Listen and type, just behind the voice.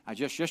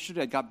Just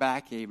yesterday, I got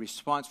back a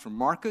response from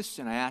Marcus,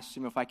 and I asked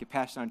him if I could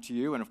pass it on to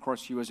you, and of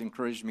course, he was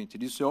encouraging me to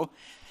do so.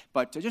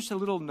 But just a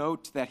little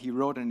note that he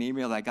wrote in an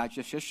email that I got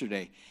just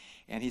yesterday,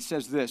 and he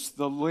says this: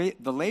 the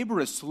labor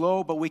is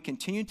slow, but we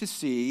continue to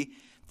see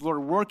the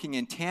Lord working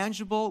in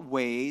tangible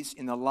ways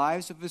in the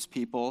lives of his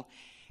people,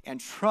 and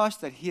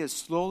trust that he is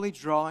slowly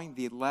drawing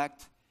the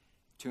elect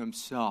to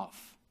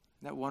himself.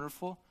 Isn't that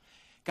wonderful?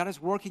 God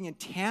is working in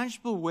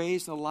tangible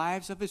ways in the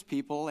lives of his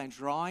people and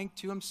drawing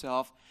to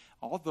himself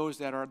all those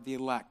that are the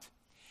elect.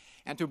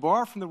 And to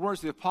borrow from the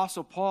words of the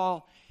Apostle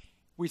Paul,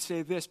 we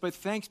say this: but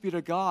thanks be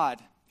to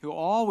God, who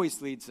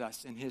always leads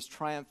us in his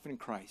triumph in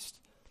Christ,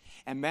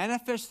 and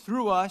manifests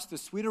through us the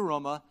sweet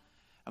aroma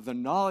of the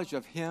knowledge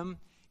of him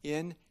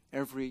in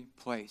every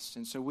place.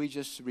 And so we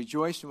just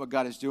rejoice in what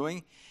God is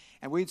doing.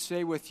 And we'd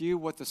say with you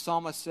what the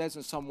psalmist says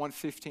in Psalm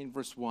 115,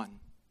 verse 1.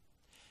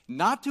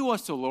 Not to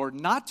us, O Lord,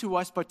 not to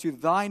us, but to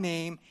thy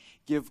name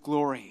give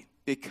glory,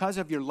 because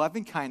of your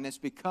loving kindness,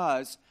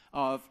 because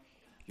of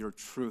your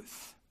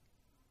truth.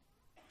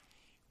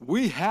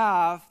 We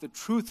have the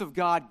truth of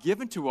God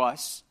given to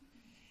us,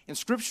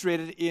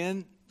 inscripturated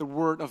in the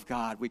Word of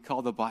God we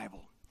call the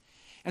Bible.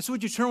 And so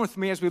would you turn with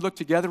me as we look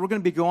together? We're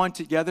going to be going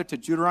together to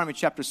Deuteronomy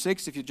chapter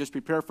 6, if you just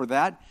prepare for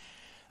that.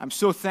 I'm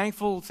so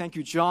thankful. Thank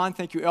you, John.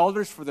 Thank you,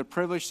 elders, for the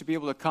privilege to be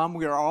able to come.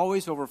 We are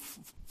always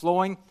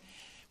overflowing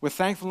with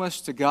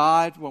thankfulness to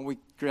God when we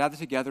gather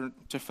together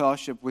to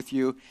fellowship with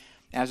you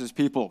as his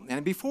people.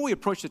 And before we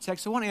approach the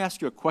text, I want to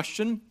ask you a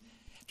question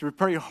to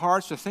prepare your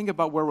hearts to think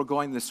about where we're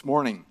going this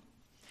morning.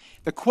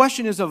 The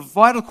question is a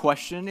vital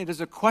question. It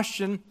is a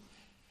question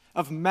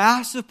of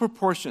massive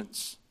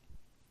proportions.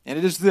 And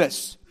it is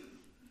this: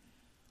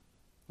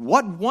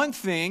 what one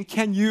thing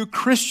can you,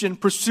 Christian,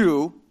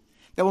 pursue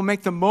that will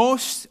make the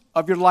most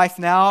of your life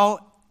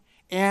now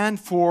and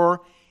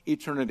for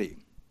eternity?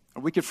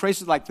 Or we could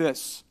phrase it like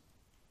this: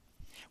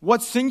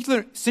 what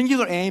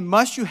singular aim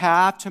must you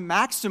have to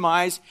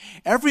maximize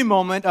every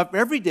moment of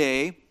every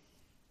day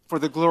for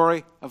the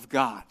glory of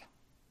God?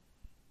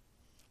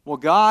 Well,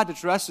 God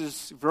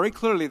addresses very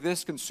clearly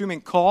this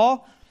consuming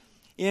call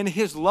in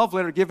his love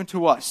letter given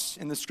to us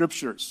in the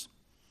Scriptures.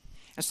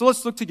 And so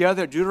let's look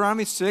together at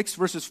Deuteronomy 6,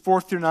 verses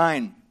 4 through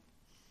 9.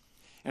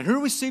 And here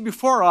we see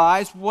before our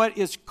eyes what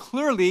is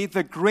clearly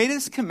the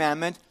greatest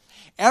commandment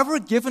ever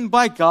given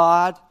by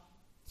God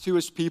to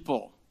his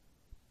people.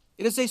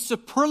 It is a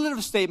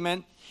superlative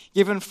statement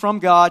given from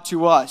God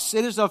to us.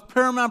 It is of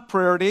paramount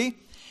priority.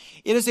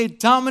 It is a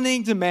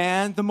dominating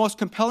demand, the most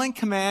compelling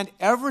command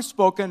ever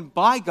spoken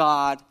by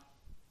God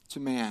to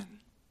man.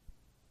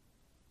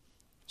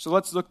 So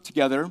let's look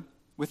together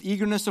with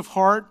eagerness of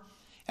heart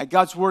at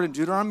God's word in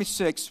Deuteronomy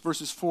 6,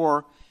 verses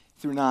 4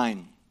 through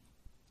 9.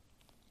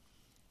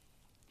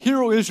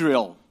 Hear, O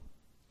Israel,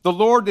 the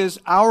Lord is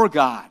our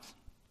God.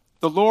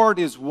 The Lord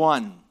is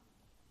one.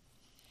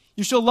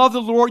 You shall love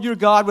the Lord your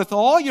God with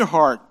all your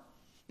heart,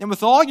 and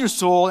with all your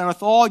soul, and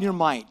with all your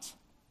might.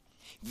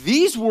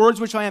 These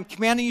words which I am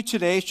commanding you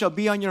today shall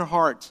be on your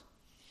heart.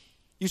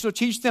 You shall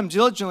teach them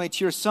diligently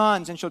to your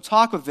sons, and shall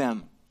talk of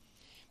them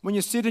when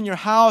you sit in your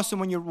house,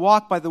 and when you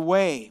walk by the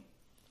way,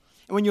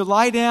 and when you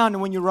lie down,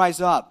 and when you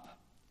rise up.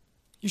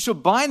 You shall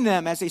bind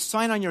them as a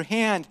sign on your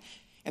hand,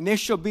 and they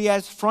shall be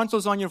as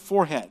frontals on your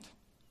forehead.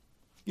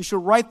 You shall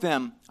write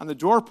them on the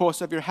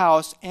doorposts of your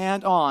house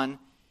and on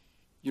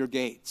your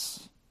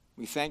gates.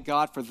 We thank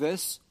God for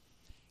this,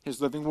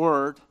 his living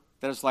word,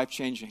 that is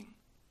life-changing.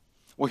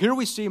 Well, here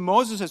we see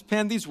Moses has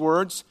penned these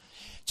words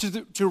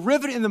to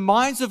rivet in the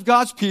minds of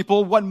God's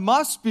people what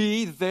must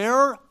be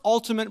their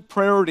ultimate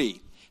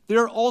priority,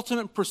 their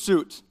ultimate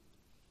pursuit.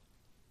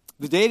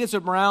 The date is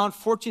around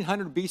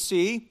 1400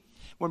 BC,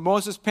 when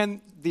Moses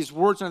penned these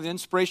words under the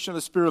inspiration of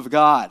the Spirit of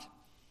God.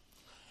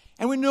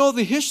 And we know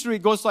the history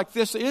goes like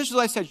this. The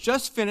Israelites had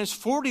just finished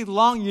 40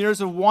 long years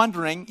of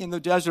wandering in the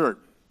desert.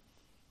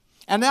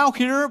 And now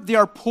here they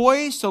are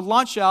poised to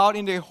launch out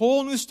into a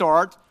whole new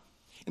start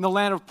in the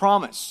land of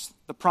promise,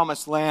 the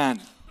promised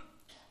land.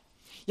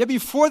 Yet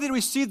before they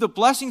receive the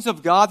blessings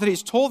of God that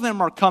he's told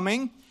them are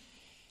coming,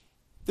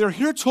 they're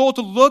here told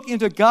to look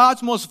into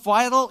God's most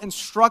vital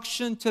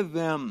instruction to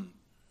them.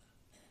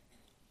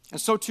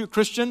 And so too,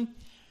 Christian,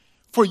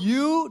 for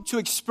you to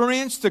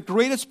experience the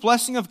greatest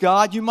blessing of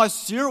God, you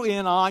must zero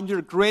in on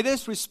your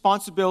greatest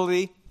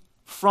responsibility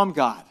from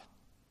God.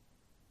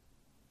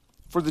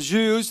 For the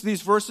Jews,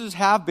 these verses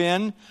have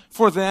been,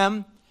 for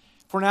them,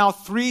 for now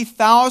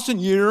 3,000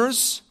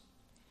 years,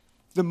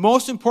 the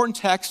most important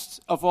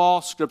text of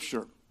all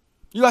Scripture.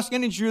 You ask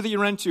any Jew that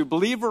you're into,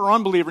 believer or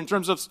unbeliever, in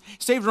terms of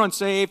saved or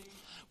unsaved,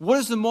 what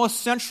is the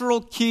most central,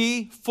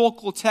 key,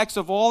 focal text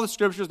of all the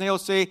Scriptures? And they will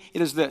say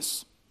it is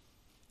this: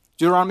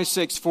 Deuteronomy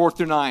 6, 4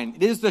 through 9.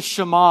 It is the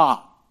Shema.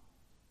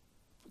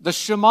 The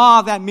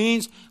Shema, that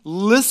means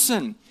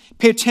listen,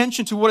 pay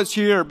attention to what is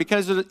here,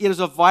 because it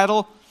is of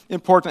vital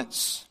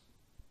importance.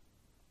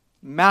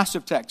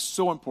 Massive text,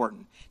 so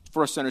important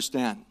for us to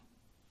understand.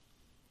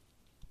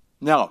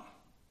 Now,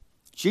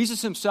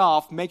 Jesus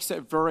himself makes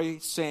that very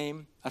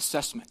same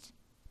assessment.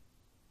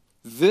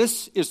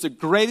 This is the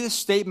greatest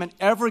statement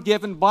ever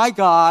given by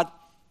God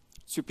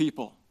to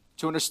people.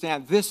 To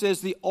understand this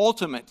is the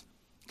ultimate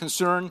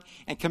concern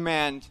and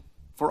command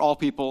for all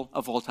people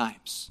of all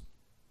times.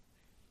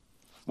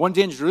 One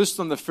day in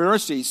Jerusalem, the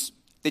Pharisees,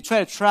 they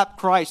try to trap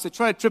Christ. They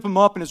try to trip him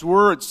up in his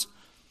words.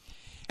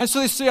 And so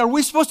they say, are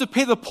we supposed to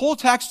pay the poll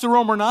tax to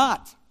Rome or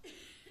not?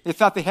 They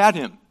thought they had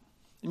him.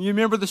 And you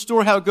remember the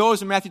story, how it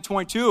goes in Matthew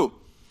 22.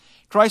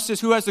 Christ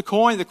says, who has the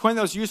coin that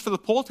was used for the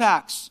poll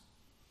tax?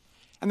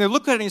 And they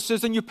look at it and he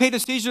says, then you pay to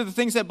Caesar the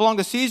things that belong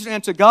to Caesar,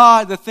 and to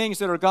God the things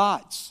that are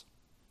God's.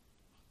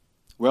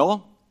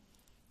 Well,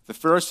 the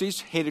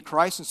Pharisees hated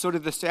Christ, and so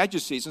did the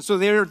Sadducees. And so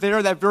they were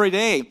there that very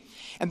day.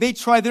 And they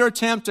tried their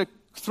attempt to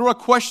throw a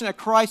question at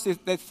Christ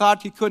that they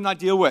thought he could not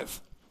deal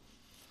with.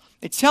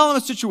 They tell him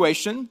a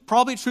situation,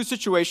 probably a true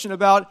situation,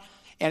 about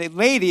a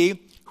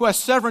lady who has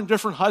 7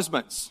 different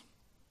husbands.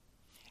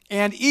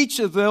 And each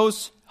of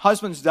those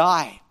husbands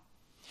die.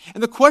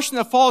 And the question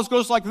that follows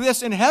goes like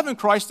this. In heaven,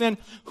 Christ, then,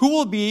 who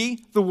will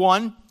be the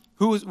one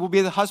who will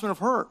be the husband of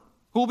her?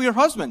 Who will be her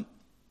husband?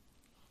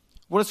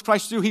 What does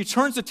Christ do? He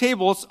turns the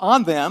tables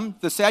on them,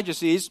 the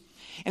Sadducees,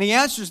 and he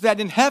answers that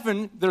in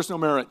heaven, there's no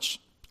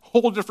marriage.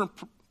 Whole different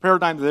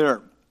paradigm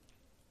there.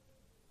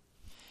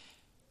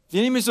 The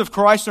enemies of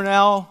Christ are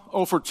now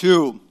 0 for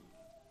 2.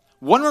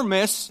 One were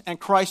miss, and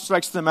Christ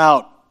strikes them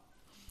out.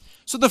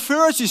 So the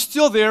Pharisees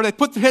still there. They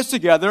put their heads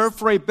together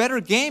for a better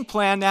game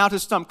plan now to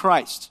stump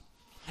Christ.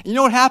 And you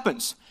know what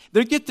happens?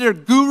 They get their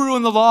guru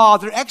in the law,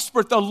 their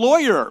expert, the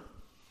lawyer,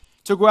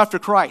 to go after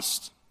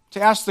Christ,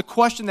 to ask the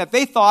question that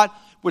they thought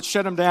would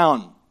shut him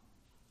down.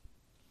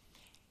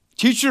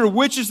 Teacher,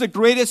 which is the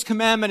greatest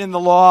commandment in the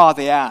law,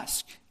 they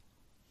ask.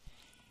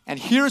 And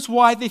here's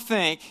why they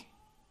think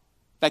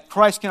that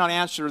Christ cannot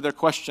answer their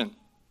question.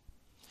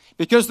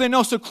 Because they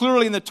know so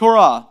clearly in the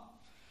Torah,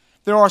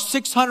 there are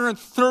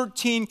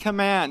 613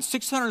 commands,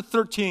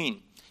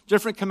 613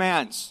 different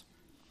commands.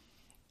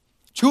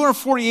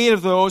 248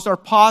 of those are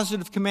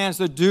positive commands,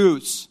 the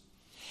do's.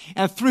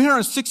 And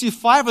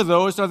 365 of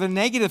those are the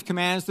negative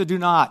commands, the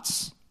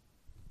do-nots.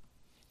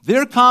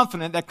 They're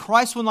confident that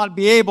Christ will not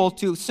be able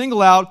to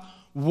single out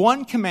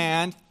one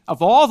command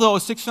of all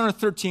those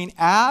 613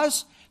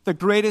 as the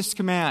greatest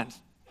command,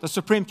 the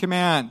supreme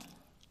command.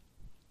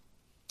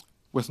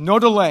 With no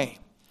delay,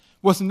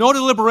 with no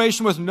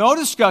deliberation, with no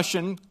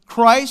discussion,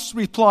 Christ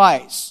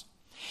replies.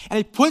 And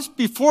he puts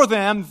before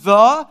them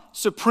the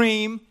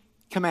supreme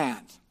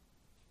command.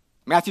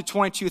 Matthew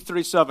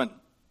 22:37.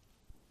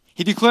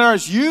 He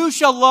declares, you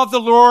shall love the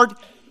Lord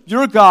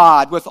your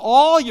God with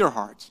all your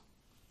heart,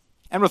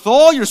 and with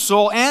all your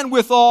soul, and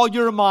with all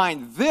your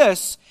mind.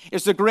 This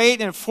is the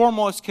great and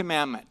foremost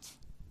commandment.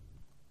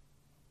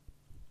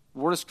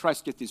 Where does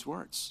Christ get these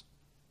words?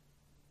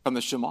 From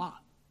the Shema.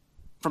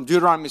 From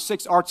Deuteronomy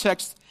 6, our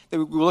text that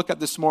we look at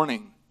this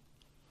morning.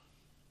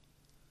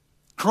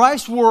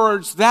 Christ's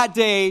words that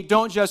day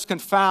don't just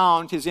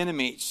confound his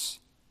enemies.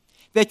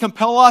 They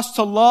compel us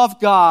to love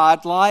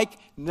God like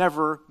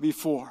never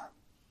before.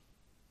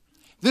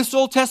 This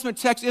Old Testament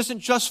text isn't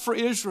just for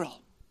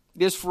Israel.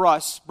 It is for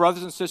us,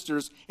 brothers and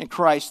sisters in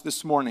Christ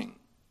this morning.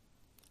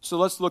 So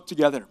let's look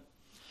together.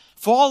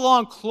 Follow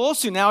along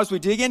closely now as we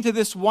dig into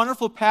this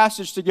wonderful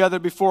passage together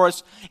before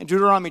us in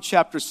Deuteronomy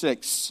chapter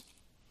 6.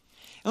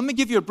 Let me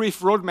give you a brief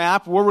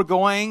roadmap where we're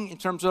going in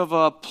terms of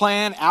a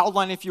plan,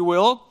 outline, if you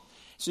will,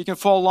 so you can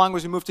follow along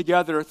as we move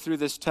together through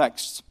this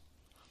text.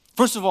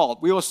 First of all,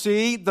 we will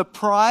see the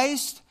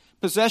prized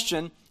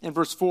possession in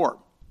verse 4.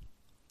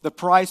 The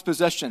prized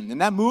possession.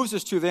 And that moves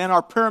us to then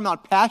our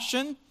paramount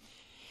passion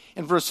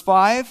in verse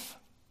 5,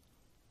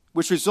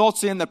 which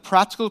results in the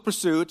practical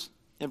pursuit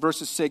in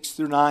verses 6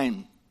 through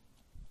 9.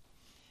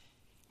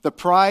 The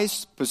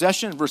prized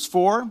possession in verse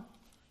 4,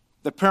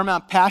 the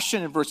paramount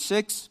passion in verse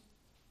 6,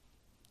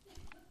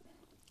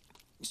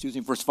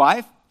 verse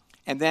 5,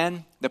 and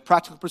then the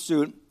practical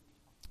pursuit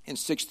in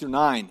 6 through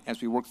 9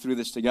 as we work through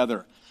this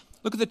together.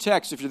 Look at the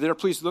text. If you're there,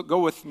 please go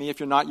with me if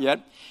you're not yet.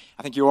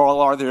 I think you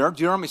all are there.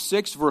 Deuteronomy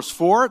 6, verse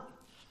 4.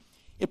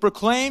 It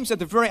proclaims at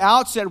the very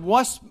outset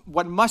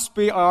what must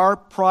be our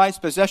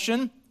prized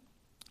possession,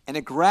 and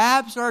it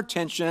grabs our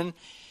attention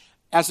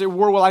as it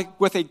were like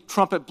with a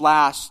trumpet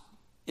blast.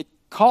 It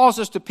calls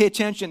us to pay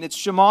attention. It's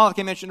Shema, like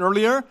I mentioned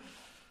earlier. It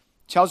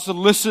tells us to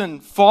listen,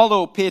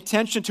 follow, pay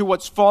attention to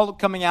what's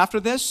coming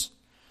after this.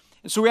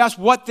 And so we ask,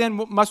 what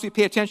then must we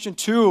pay attention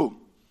to?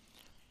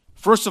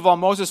 First of all,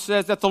 Moses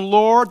says that the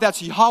Lord,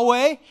 that's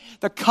Yahweh,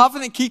 the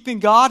covenant-keeping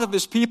God of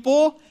his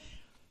people,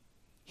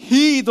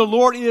 he, the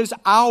Lord, is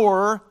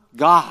our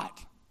God.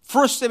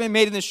 First statement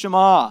made in the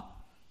Shema.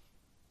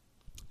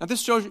 Now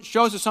this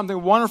shows us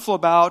something wonderful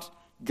about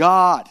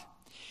God.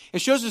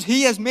 It shows us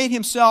he has made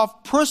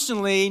himself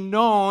personally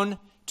known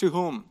to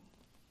whom?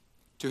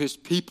 To his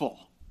people.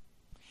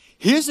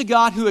 He is the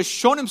God who has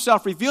shown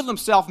himself, revealed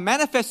himself,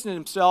 manifested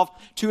himself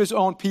to his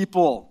own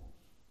people.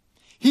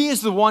 He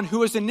is the one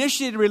who has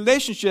initiated a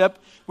relationship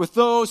with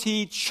those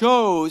he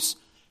chose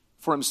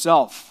for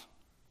himself.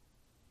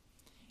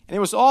 And it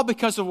was all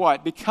because of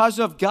what? Because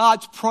of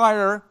God's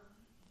prior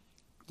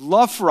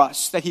love for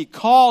us, that he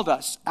called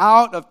us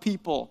out of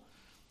people,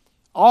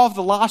 all of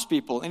the lost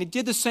people. And he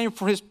did the same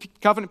for his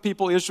covenant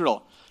people,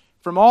 Israel,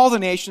 from all the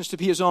nations to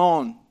be his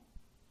own.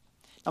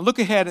 Now look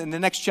ahead in the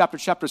next chapter,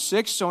 chapter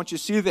 6. So I want you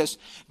to see this.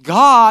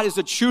 God is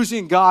a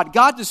choosing God.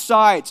 God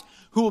decides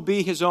who will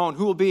be his own,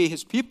 who will be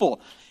his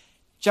people.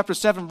 Chapter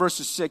 7,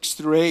 verses 6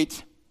 through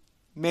 8.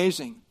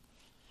 Amazing.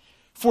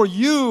 For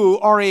you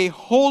are a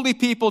holy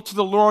people to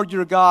the Lord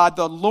your God.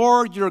 The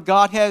Lord your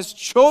God has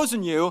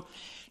chosen you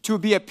to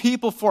be a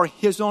people for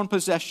his own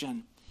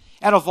possession,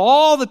 out of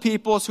all the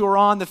peoples who are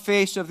on the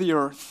face of the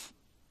earth.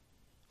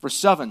 Verse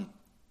 7,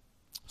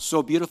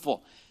 so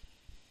beautiful.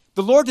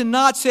 The Lord did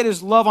not set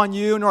his love on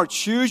you, nor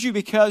choose you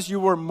because you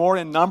were more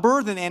in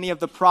number than any of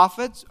the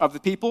prophets of the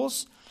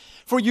peoples,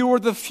 for you were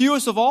the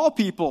fewest of all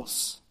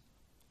peoples,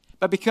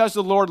 but because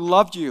the Lord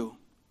loved you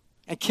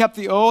and kept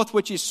the oath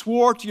which he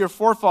swore to your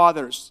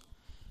forefathers.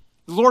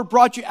 The Lord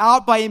brought you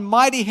out by a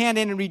mighty hand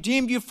and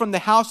redeemed you from the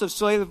house of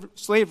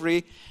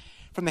slavery,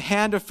 from the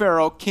hand of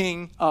Pharaoh,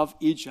 king of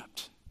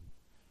Egypt.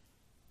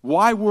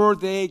 Why were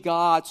they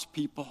God's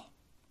people?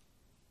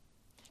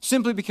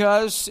 Simply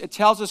because it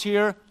tells us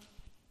here,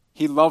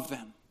 he loved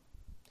them.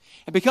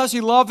 And because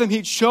he loved them,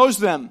 he chose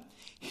them.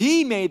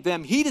 He made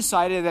them. He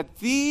decided that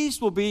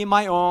these will be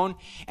my own.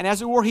 And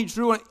as it were, he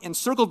drew and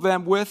encircled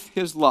them with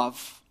his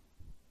love.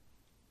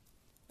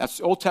 That's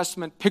the Old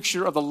Testament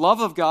picture of the love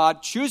of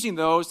God, choosing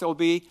those that will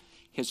be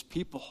his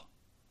people.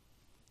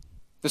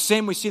 The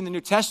same we see in the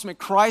New Testament.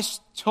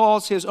 Christ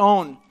tells his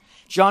own.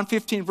 John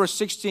 15, verse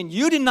 16,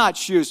 you did not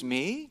choose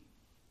me,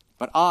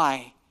 but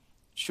I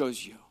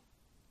chose you.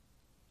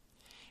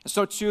 And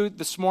so too,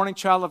 this morning,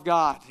 child of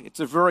God, it's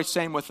the very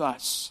same with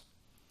us.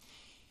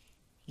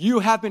 You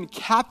have been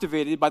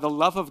captivated by the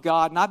love of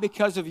God, not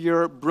because of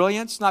your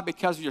brilliance, not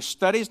because of your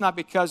studies, not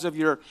because of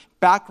your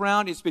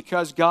background. It's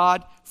because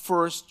God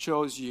first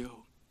chose you.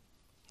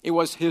 It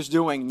was his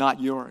doing, not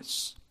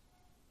yours.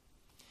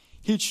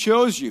 He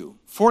chose you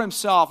for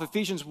himself.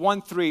 Ephesians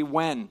 1:3,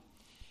 when?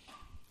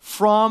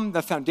 From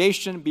the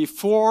foundation,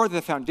 before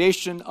the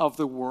foundation of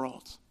the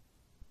world.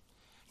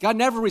 God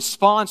never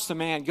responds to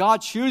man.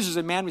 God chooses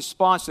and man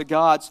responds to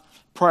God's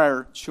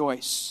prior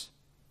choice.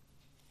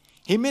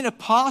 He made it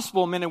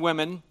possible, men and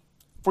women,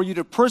 for you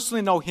to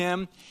personally know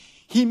him.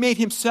 He made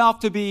himself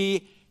to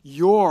be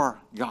your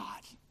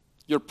God,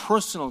 your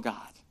personal God.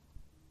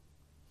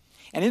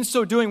 And in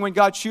so doing, when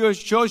God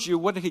chose you,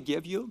 what did he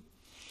give you?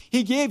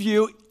 He gave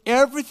you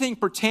everything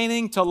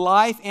pertaining to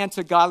life and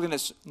to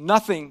godliness,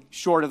 nothing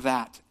short of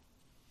that.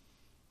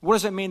 What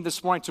does it mean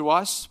this morning to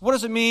us? What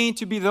does it mean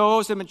to be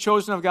those that have been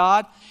chosen of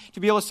God? To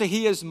be able to say,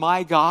 he is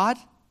my God?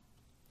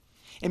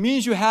 It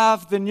means you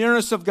have the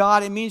nearness of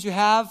God. It means you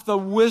have the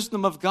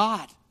wisdom of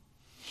God.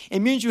 It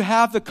means you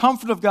have the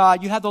comfort of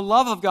God. You have the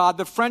love of God,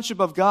 the friendship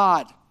of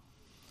God.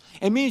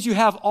 It means you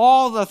have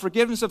all the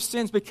forgiveness of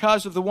sins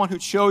because of the one who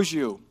chose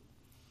you.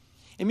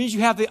 It means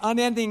you have the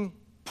unending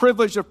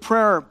privilege of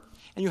prayer.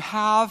 And you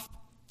have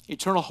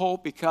eternal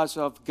hope because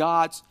of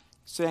God's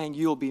saying,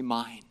 you'll be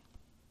mine.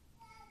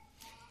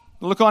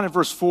 Look on in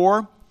verse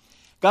 4.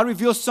 God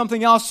reveals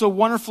something else so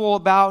wonderful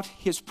about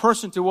his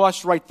person to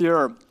us right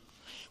there.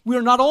 We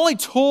are not only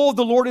told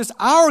the Lord is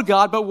our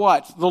God, but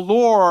what? The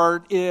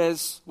Lord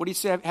is, what do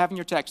you have in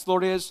your text? The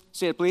Lord is,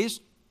 say it please,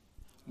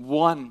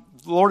 one.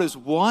 The Lord is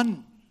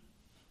one.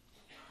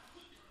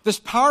 This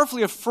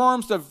powerfully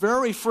affirms the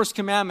very first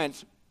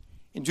commandment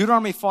in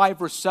Deuteronomy 5,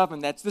 verse 7.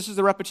 This is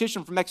the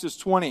repetition from Exodus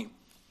 20.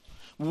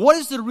 What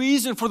is the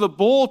reason for the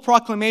bold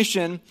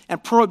proclamation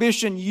and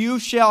prohibition, you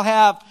shall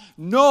have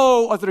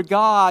no other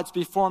gods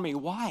before me?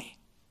 Why?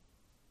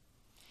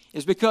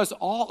 It's because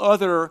all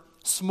other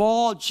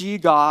small g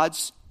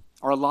gods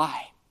are a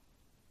lie.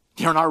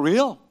 They're not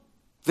real.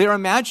 They're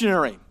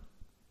imaginary.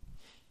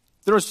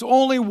 There's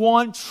only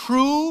one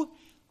true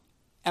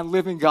and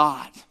living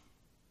God.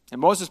 And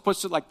Moses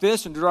puts it like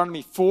this in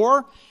Deuteronomy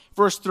 4,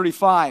 verse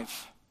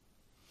 35.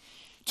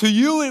 To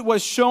you it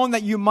was shown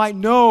that you might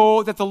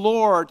know that the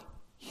Lord,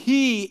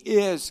 he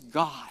is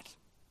God.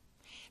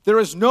 There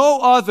is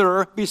no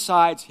other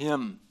besides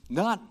him.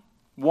 None.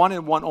 One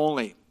and one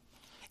only.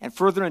 And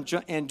further in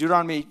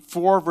Deuteronomy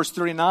 4, verse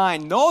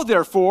 39, know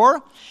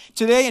therefore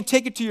today and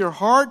take it to your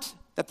heart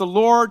that the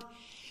Lord,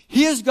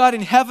 he is God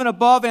in heaven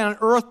above and on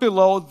earth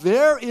below.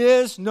 There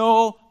is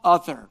no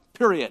other.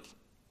 Period.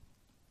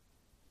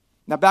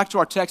 Now back to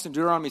our text in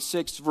Deuteronomy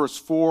 6, verse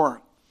 4.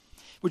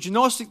 Would you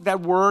notice that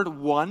word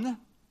one?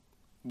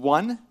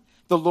 One.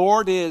 The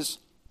Lord is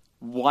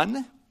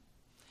one.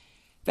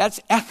 That's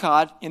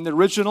echad in the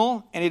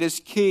original, and it is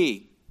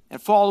key.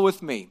 And follow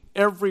with me.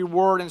 Every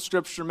word in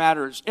Scripture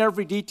matters.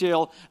 Every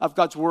detail of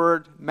God's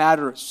Word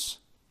matters.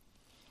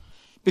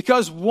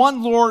 Because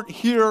one Lord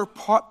here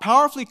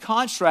powerfully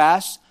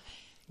contrasts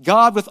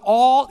God with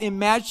all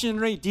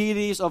imaginary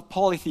deities of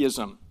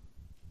polytheism.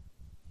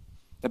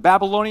 The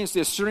Babylonians,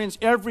 the Assyrians,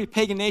 every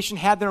pagan nation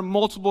had their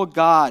multiple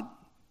gods.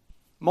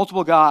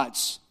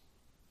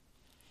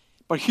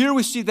 But here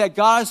we see that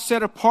God is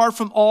set apart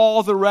from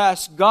all the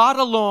rest. God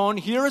alone,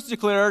 here is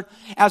declared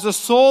as the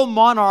sole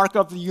monarch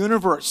of the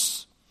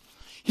universe.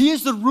 He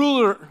is the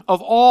ruler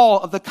of all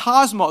of the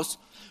cosmos,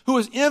 who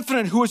is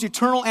infinite, who is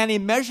eternal, and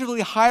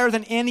immeasurably higher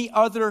than any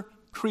other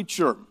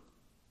creature.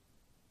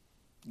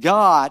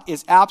 God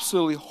is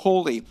absolutely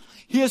holy.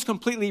 He is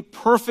completely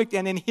perfect,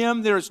 and in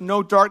him there is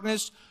no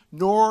darkness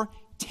nor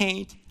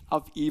taint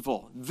of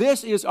evil.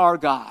 This is our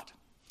God,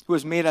 who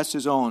has made us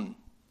his own.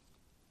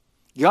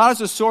 God is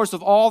the source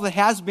of all that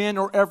has been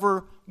or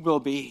ever will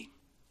be.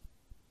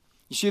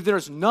 You see, there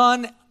is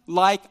none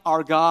like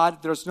our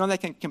God. There is none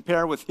that can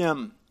compare with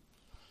him.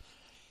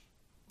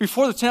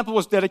 Before the temple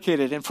was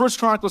dedicated, in 1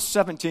 Chronicles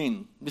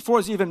 17, before it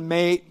was even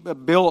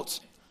built,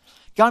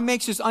 God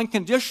makes his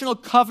unconditional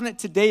covenant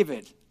to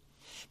David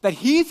that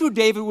he, through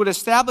David, would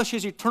establish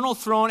his eternal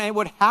throne, and it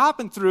would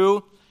happen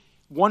through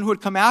one who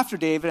would come after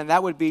David, and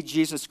that would be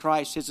Jesus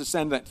Christ, his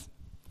descendant.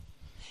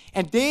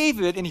 And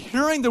David, in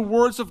hearing the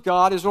words of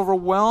God, is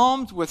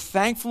overwhelmed with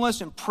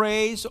thankfulness and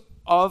praise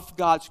of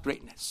God's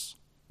greatness.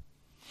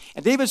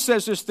 And David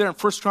says this there in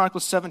 1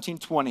 Chronicles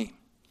 17:20.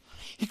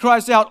 He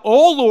cries out,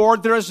 "O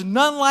Lord, there is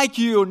none like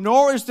you,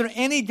 nor is there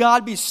any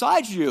God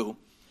besides you,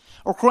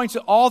 according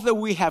to all that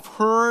we have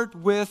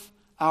heard with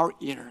our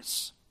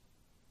ears."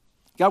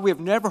 God, we have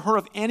never heard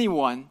of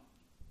anyone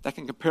that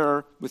can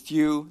compare with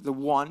you, the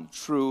one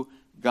true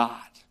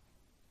God.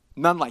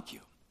 None like you.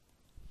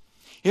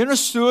 He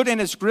understood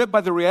and is gripped by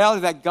the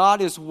reality that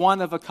God is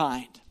one of a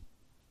kind.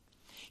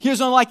 He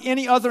is unlike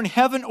any other in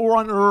heaven or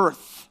on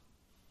earth.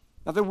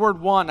 Now the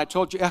word one, I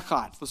told you,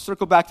 echad. Let's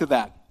circle back to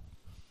that.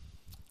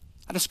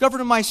 I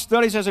discovered in my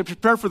studies as I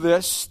prepared for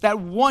this that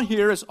one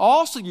here is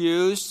also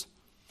used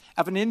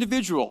of an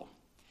individual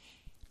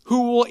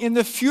who will in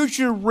the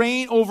future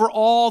reign over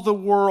all the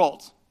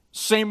world.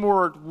 Same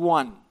word,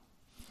 one.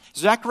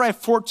 Zechariah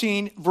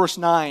 14, verse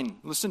 9.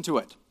 Listen to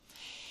it.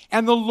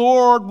 "And the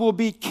Lord will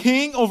be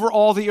king over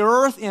all the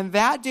earth. In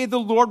that day the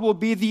Lord will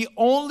be the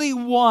only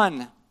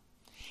one,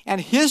 and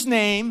his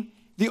name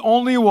the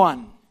only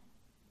one."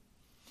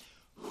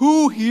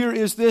 Who here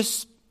is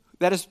this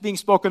that is being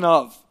spoken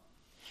of?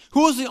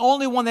 Who is the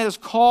only one that is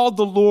called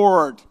the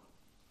Lord?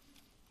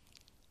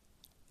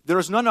 There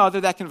is none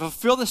other that can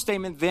fulfill the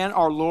statement than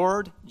our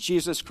Lord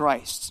Jesus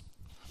Christ.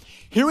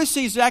 Here we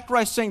see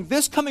Zechariah saying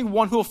this coming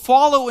one who will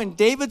follow in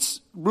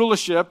David's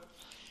rulership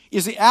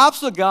is the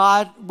absolute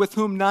God with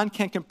whom none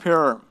can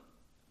compare.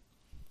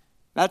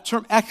 That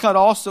term echad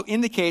also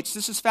indicates,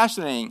 this is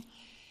fascinating,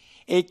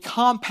 a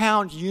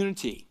compound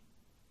unity.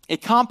 A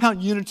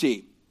compound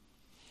unity.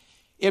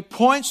 It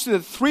points to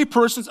the three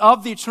persons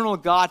of the eternal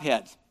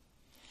Godhead.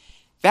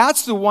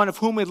 That's the one of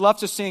whom we'd love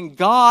to sing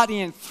God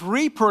in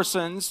three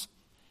persons,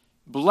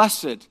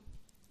 blessed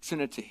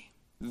Trinity.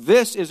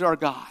 This is our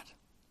God.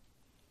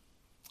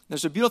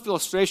 There's a beautiful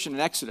illustration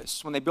in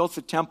Exodus when they built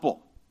the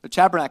temple, the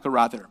tabernacle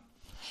rather.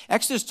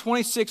 Exodus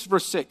 26,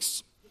 verse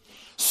 6.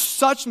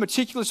 Such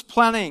meticulous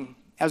planning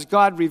as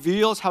God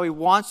reveals how he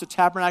wants the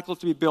tabernacle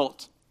to be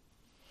built.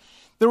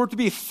 There were to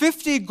be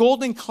 50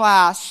 golden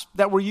clasps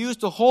that were used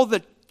to hold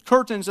the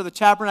curtains of the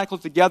tabernacle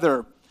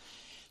together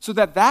so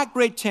that that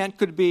great tent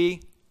could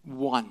be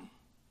one.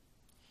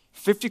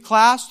 50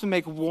 clasps to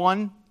make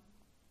one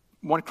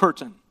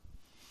curtain.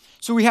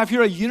 So we have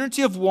here a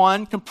unity of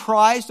one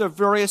comprised of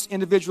various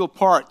individual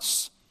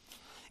parts.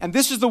 And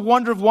this is the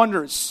wonder of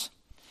wonders.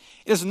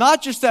 It is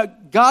not just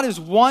that God is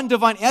one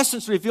divine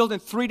essence revealed in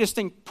three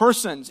distinct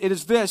persons. It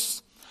is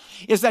this,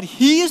 is that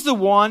he is the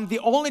one, the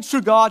only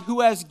true God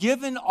who has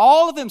given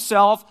all of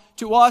himself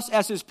to us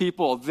as his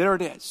people. There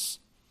it is.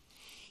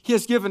 He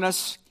has given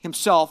us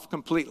himself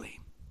completely.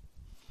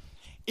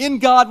 In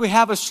God we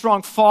have a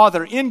strong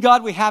Father. In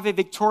God we have a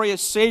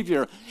victorious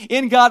Savior.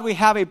 In God we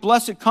have a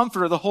blessed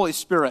Comforter, the Holy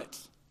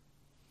Spirit.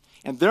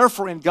 And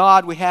therefore in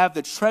God we have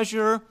the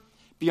treasure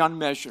beyond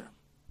measure.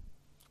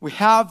 We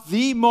have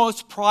the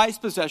most prized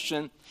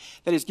possession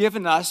that He's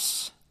given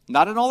us,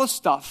 not in all the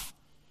stuff,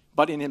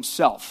 but in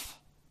Himself.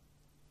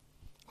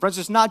 Friends,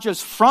 it's not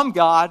just from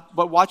God,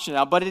 but watch it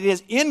now, but it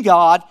is in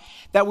God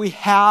that we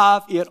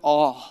have it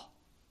all.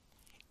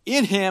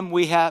 In Him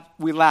we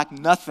lack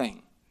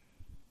nothing.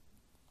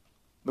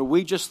 But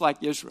we, just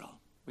like Israel,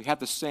 we have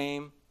the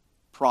same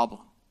problem.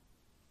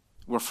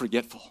 We're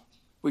forgetful.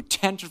 We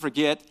tend to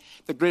forget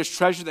the greatest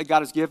treasure that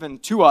God has given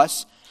to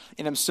us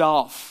in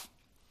Himself.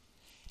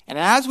 And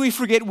as we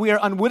forget, we are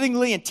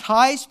unwittingly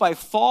enticed by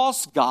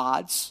false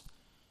gods,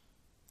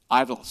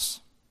 idols.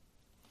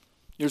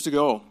 Years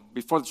ago,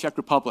 before the Czech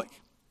Republic,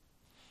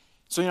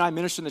 so I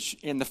ministered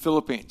in the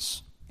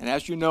Philippines. And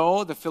as you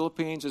know, the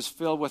Philippines is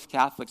filled with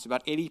Catholics,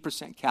 about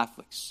 80%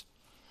 Catholics.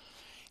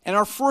 And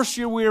our first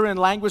year, we were in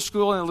language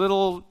school in a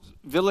little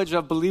village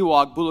of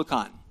Baliwag,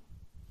 Bulacan.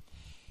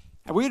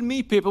 And we would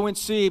meet people, we'd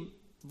see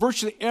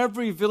virtually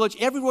every village,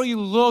 everywhere you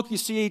look, you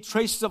see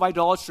traces of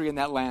idolatry in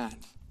that land.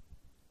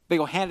 They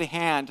go hand in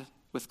hand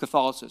with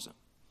Catholicism.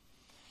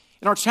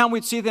 In our town,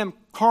 we'd see them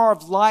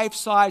carve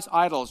life-size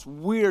idols.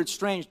 Weird,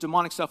 strange,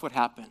 demonic stuff would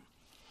happen.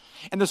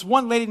 And this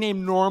one lady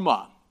named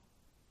Norma,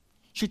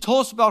 she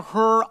told us about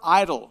her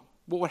idol,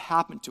 what would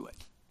happen to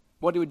it,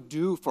 what it would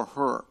do for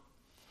her.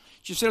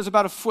 She said it was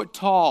about 1 foot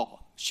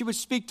tall. She would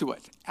speak to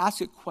it,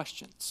 ask it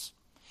questions.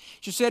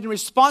 She said in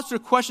response to her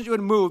questions, it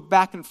would move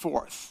back and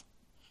forth.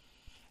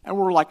 And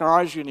we're like, our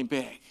eyes are getting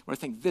big. We're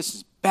thinking, this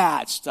is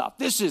bad stuff.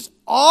 This is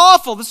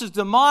awful. This is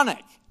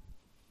demonic.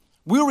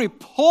 We were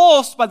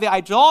repulsed by the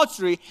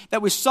idolatry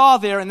that we saw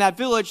there in that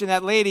village and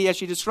that lady, as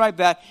she described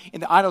that,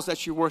 in the idols that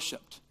she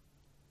worshipped.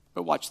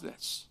 But watch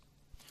this.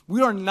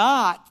 We are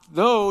not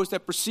those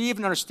that perceive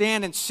and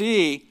understand and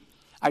see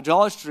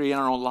idolatry in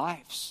our own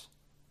lives.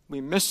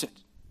 We miss it.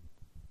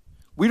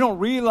 We don't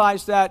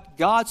realize that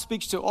God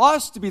speaks to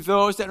us to be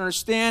those that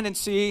understand and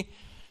see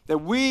that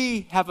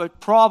we have a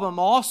problem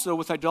also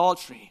with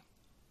idolatry.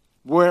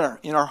 Where?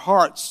 In our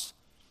hearts.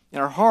 In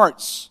our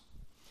hearts.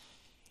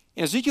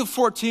 In Ezekiel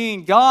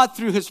 14, God,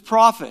 through his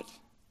prophet,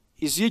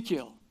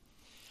 Ezekiel,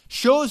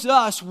 shows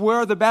us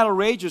where the battle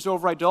rages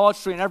over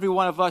idolatry in every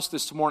one of us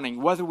this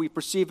morning, whether we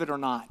perceive it or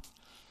not.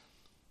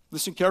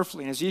 Listen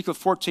carefully. In Ezekiel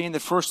 14, the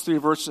first 3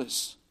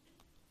 verses.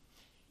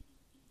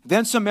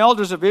 Then some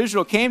elders of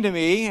Israel came to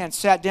me and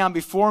sat down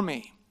before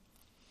me.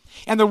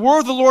 And the word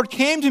of the Lord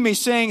came to me,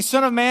 saying,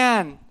 Son of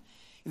man,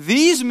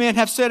 these men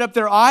have set up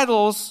their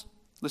idols,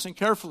 listen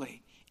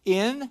carefully,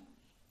 in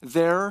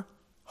their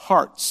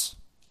hearts,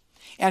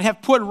 and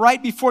have put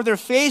right before their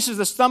faces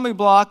the stumbling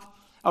block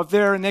of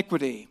their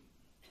iniquity.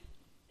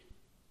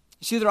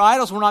 You see, their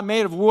idols were not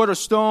made of wood or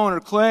stone or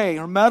clay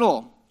or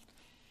metal.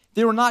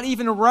 They were not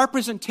even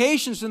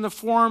representations in the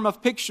form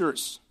of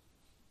pictures.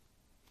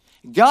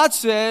 God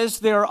says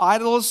they are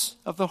idols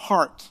of the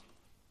heart.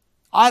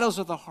 Idols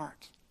of the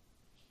heart.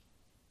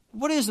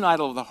 What is an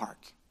idol of the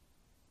heart?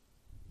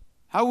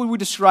 How would we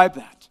describe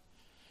that?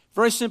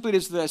 Very simply, it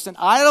is this. An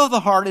idol of the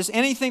heart is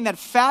anything that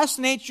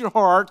fascinates your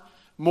heart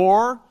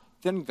more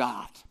than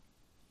God.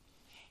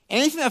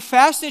 Anything that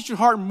fascinates your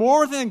heart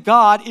more than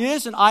God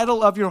is an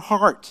idol of your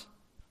heart.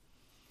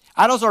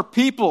 Idols are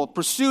people,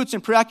 pursuits,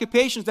 and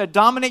preoccupations that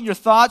dominate your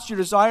thoughts, your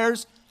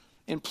desires,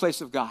 in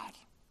place of God.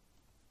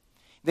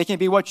 They can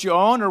be what you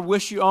own or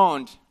wish you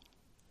owned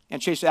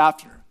and chase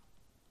after.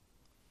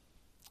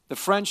 The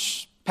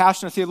French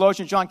pastor and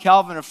theologian John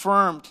Calvin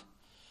affirmed,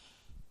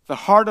 the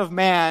heart of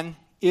man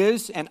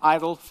is an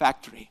idol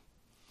factory.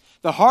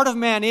 The heart of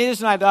man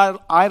is an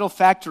idol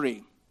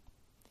factory.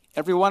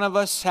 Every one of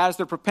us has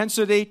the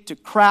propensity to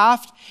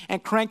craft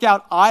and crank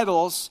out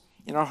idols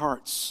in our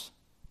hearts.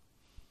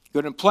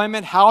 Good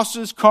employment,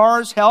 houses,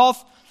 cars,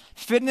 health,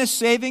 fitness,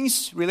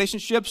 savings,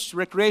 relationships,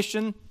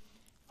 recreation,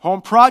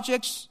 home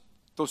projects,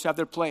 those have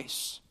their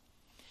place.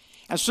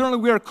 And certainly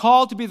we are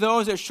called to be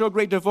those that show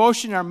great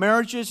devotion in our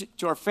marriages,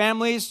 to our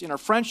families, in our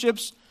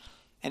friendships,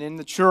 and in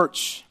the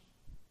church.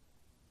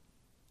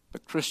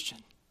 But Christian,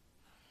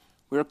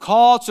 we are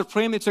called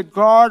supremely to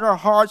guard our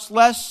hearts,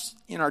 lest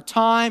in our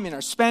time, in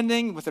our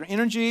spending, with our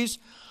energies,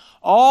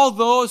 all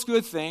those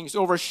good things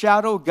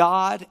overshadow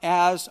God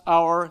as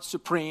our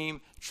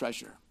supreme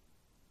treasure.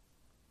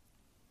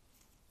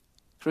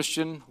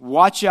 Christian,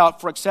 watch out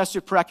for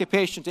excessive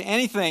preoccupation to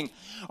anything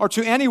or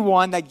to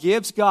anyone that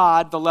gives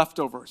God the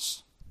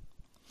leftovers.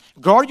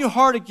 Guard your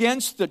heart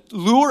against the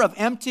lure of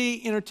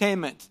empty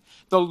entertainment.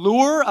 The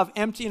lure of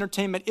empty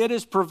entertainment. It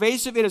is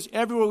pervasive. It is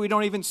everywhere. We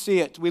don't even see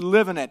it. We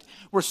live in it.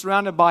 We're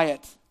surrounded by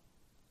it.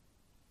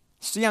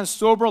 Stay on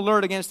sober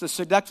alert against the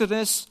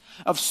seductiveness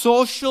of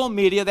social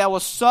media that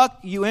will suck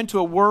you into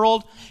a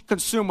world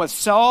consumed with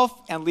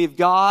self and leave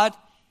God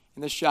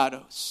in the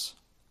shadows.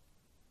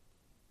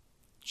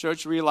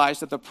 Church,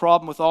 realize that the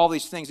problem with all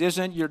these things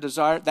isn't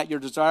that your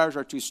desires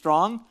are too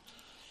strong.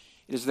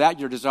 It is that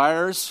your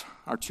desires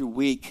are too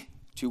weak,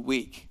 too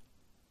weak.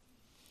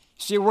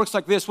 See, it works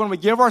like this. When we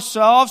give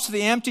ourselves to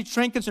the empty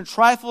trinkets and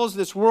trifles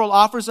this world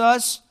offers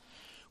us,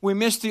 we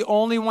miss the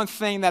only one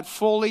thing that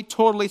fully,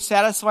 totally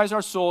satisfies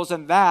our souls,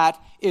 and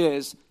that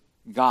is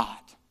God.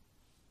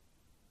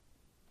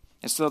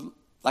 It's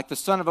like the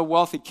son of a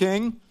wealthy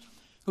king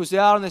who's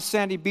out on the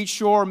sandy beach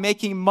shore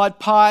making mud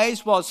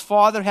pies while his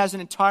father has an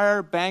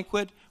entire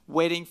banquet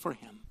waiting for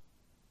him.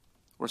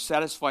 We're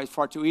satisfied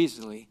far too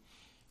easily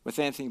with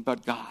anything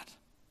but God.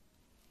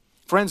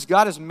 Friends,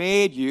 God has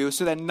made you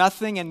so that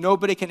nothing and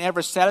nobody can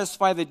ever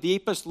satisfy the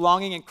deepest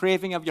longing and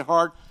craving of your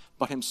heart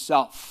but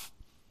himself.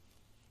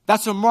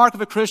 That's a mark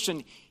of a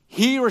Christian.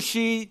 He or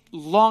she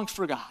longs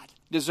for God,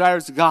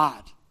 desires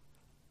God.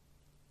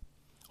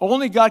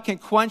 Only God can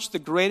quench the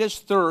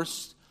greatest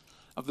thirst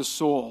of the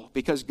soul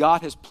because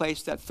God has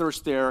placed that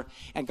thirst there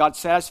and God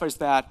satisfies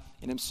that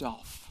in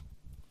himself.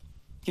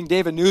 King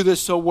David knew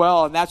this so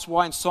well, and that's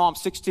why in Psalm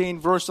 16,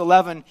 verse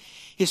 11,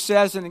 he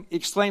says and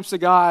exclaims to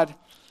God,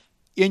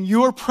 in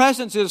your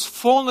presence is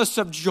fullness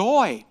of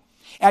joy.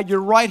 At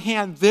your right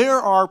hand there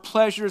are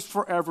pleasures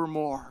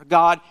forevermore.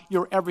 God,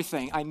 you're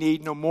everything. I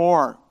need no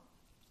more.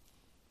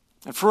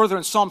 And further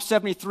in Psalm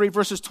 73,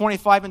 verses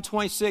 25 and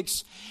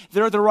 26,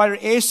 there the writer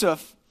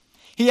Asaph,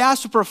 he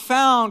asks a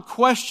profound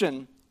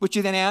question, which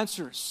he then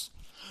answers.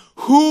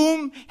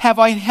 Whom have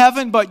I in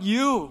heaven but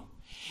you?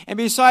 And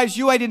besides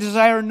you I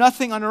desire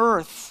nothing on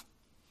earth.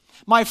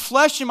 My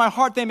flesh and my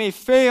heart, they may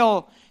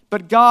fail,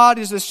 but God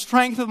is the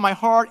strength of my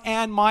heart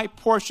and my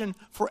portion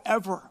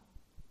forever.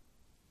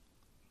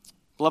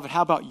 Beloved,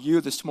 how about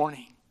you this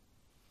morning?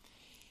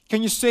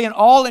 Can you say in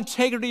all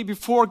integrity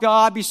before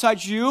God,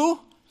 besides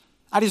you,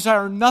 I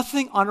desire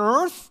nothing on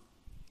earth?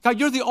 God,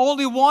 you're the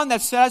only one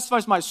that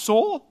satisfies my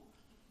soul.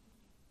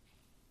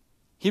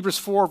 Hebrews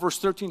 4, verse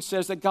 13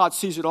 says that God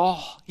sees it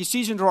all. He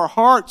sees into our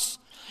hearts.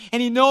 And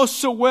He knows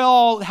so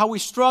well how we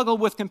struggle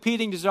with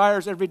competing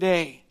desires every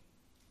day.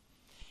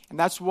 And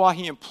that's why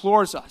He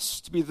implores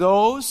us to be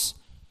those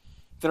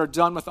that are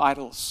done with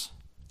idols.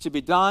 To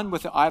be done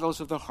with the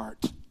idols of the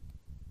heart.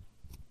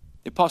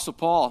 The Apostle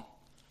Paul,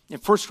 in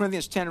 1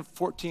 Corinthians 10 and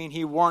 14,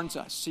 he warns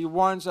us. He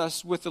warns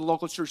us with the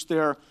local church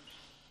there.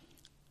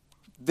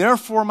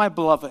 Therefore, my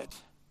beloved,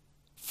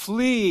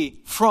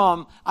 flee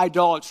from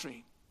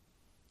idolatry.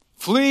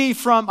 Flee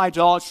from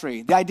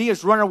idolatry. The idea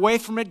is run away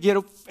from it. Get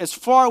as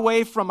far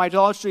away from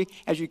idolatry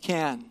as you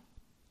can.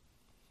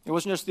 It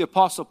wasn't just the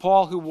Apostle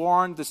Paul who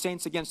warned the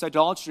saints against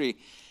idolatry.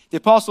 The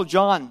Apostle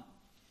John,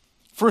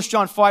 1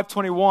 John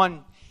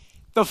 5:21,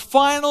 the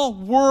final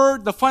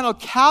word, the final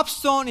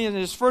capstone in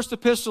his first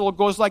epistle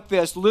goes like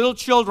this. Little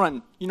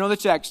children, you know the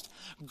text,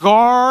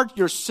 guard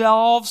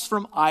yourselves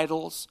from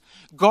idols.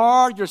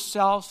 Guard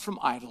yourselves from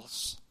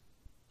idols.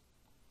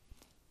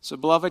 So,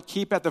 beloved,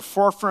 keep at the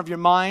forefront of your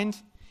mind.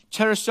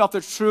 Tell yourself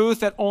the truth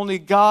that only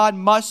God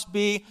must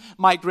be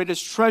my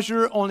greatest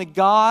treasure. Only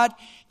God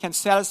can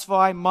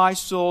satisfy my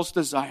soul's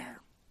desire.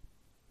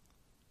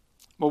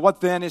 Well,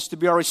 what then is to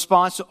be our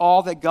response to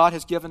all that God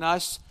has given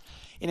us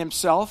in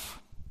Himself?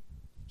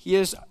 He,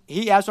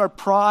 as our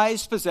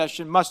prized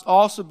possession, must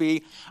also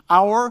be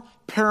our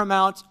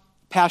paramount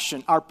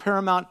passion. Our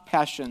paramount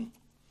passion.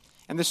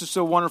 And this is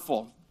so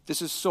wonderful.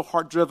 This is so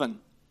heart-driven.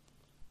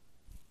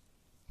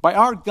 By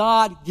our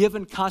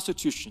God-given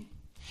constitution,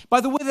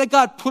 by the way that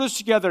God put us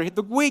together,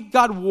 the way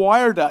God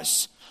wired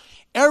us,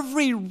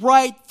 every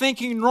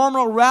right-thinking,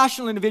 normal,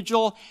 rational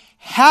individual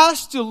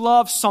has to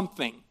love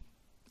something.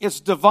 It's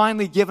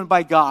divinely given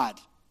by God.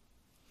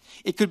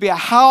 It could be a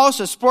house,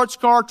 a sports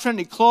car,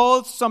 trendy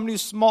clothes, some new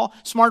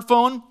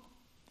smartphone.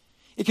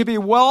 It could be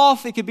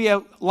wealth. It could be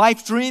a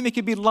life dream. It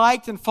could be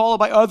liked and followed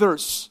by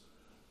others.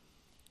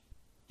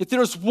 If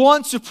there is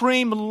one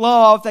supreme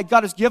love that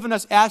God has given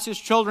us as His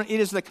children, it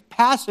is the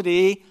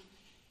capacity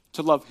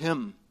to love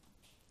Him.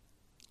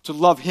 To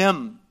love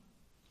Him.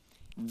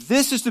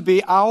 This is to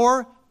be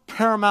our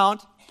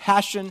paramount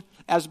passion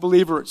as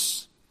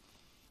believers.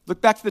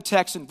 Look back to the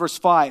text in verse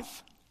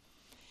 5.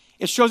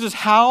 It shows us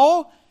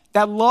how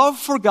that love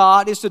for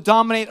God is to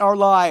dominate our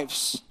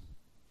lives.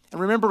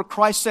 And remember,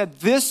 Christ said,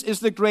 this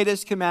is the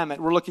greatest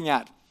commandment we're looking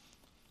at.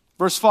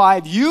 Verse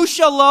 5, you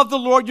shall love the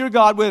Lord your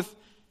God with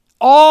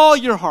all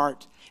your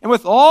heart, and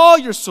with all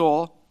your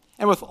soul,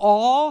 and with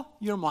all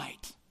your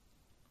might.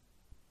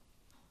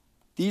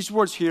 These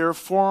words here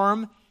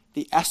form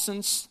the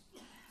essence,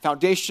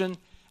 foundation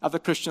of the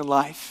Christian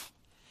life.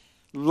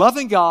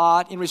 Loving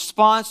God in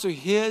response to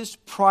His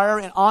prior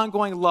and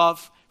ongoing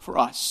love for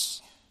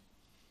us.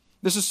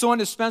 This is so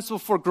indispensable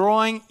for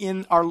growing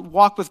in our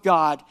walk with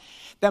God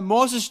that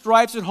Moses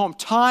drives it home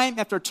time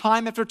after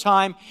time after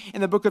time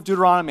in the book of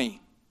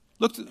Deuteronomy.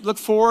 Look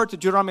forward to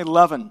Deuteronomy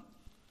 11.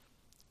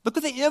 Look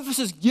at the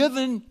emphasis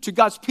given to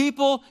God's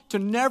people to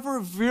never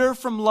veer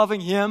from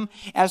loving Him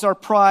as our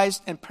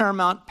prized and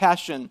paramount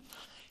passion.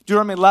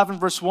 Deuteronomy 11,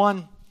 verse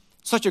 1,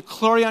 such a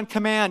clarion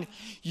command.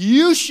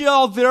 You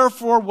shall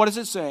therefore, what does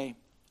it say?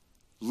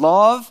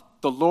 Love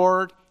the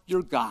Lord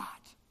your God.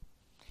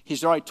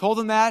 He's already told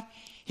them that.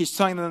 He's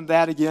telling them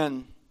that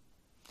again.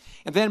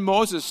 And then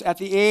Moses, at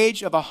the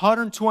age of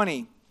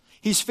 120,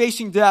 he's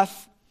facing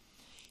death.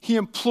 He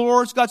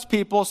implores God's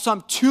people,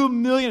 some 2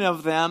 million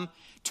of them,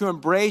 to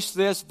embrace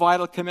this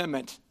vital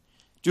commitment.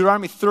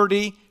 Deuteronomy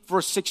 30,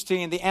 verse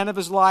 16, the end of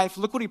his life.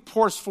 Look what he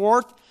pours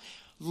forth,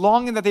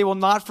 longing that they will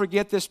not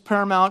forget this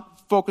paramount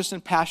focus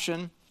and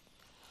passion.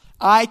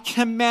 I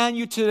command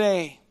you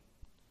today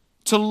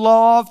to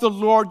love the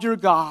Lord your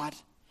God,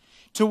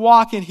 to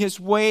walk in His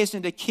ways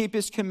and to keep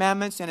His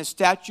commandments and His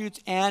statutes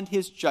and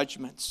His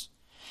judgments,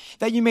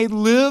 that you may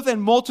live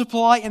and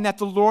multiply, and that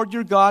the Lord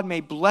your God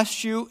may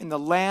bless you in the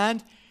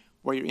land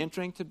where you're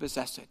entering to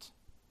possess it.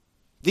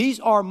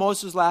 These are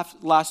Moses'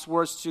 last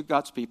words to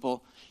God's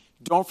people.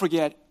 Don't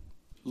forget,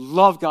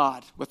 love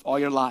God with all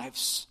your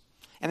lives.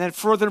 And then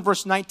further in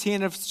verse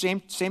 19 of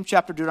the same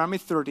chapter, Deuteronomy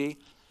 30,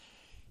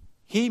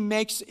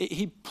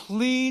 he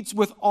pleads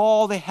with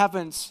all the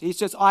heavens. He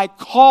says, I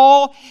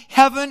call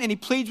heaven, and he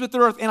pleads with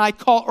earth, and I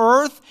call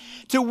earth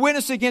to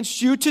witness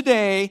against you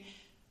today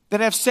that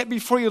I have set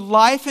before you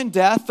life and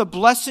death, the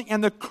blessing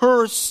and the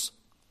curse.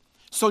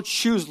 So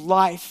choose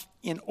life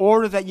in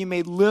order that you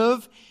may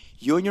live,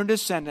 you and your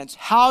descendants.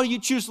 How do you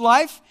choose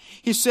life?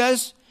 He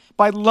says,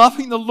 by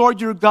loving the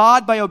Lord your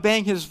God, by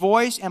obeying His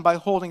voice, and by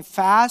holding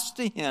fast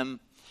to Him.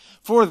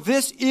 For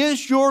this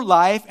is your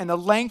life and the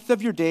length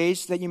of your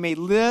days, that you may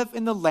live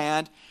in the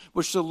land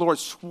which the Lord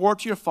swore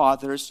to your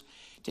fathers,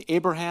 to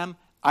Abraham,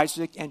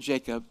 Isaac, and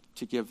Jacob,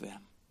 to give them.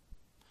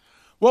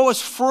 What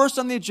was first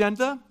on the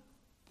agenda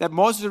that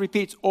Moses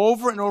repeats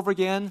over and over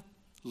again?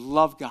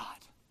 Love God.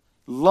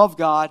 Love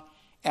God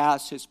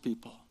as His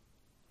people.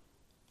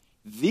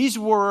 These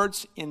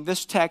words in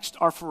this text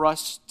are for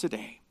us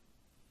today.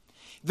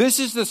 This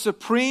is the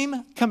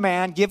supreme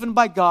command given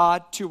by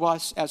God to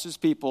us as his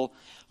people.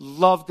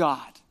 Love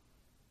God.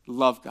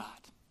 Love God.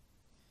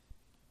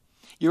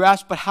 You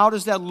ask, but how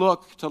does that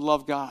look to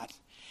love God?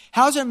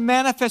 How does it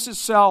manifest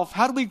itself?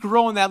 How do we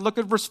grow in that? Look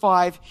at verse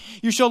 5.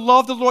 You shall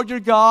love the Lord your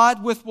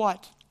God with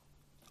what?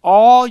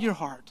 All your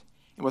heart,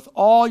 and with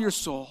all your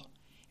soul,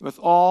 and with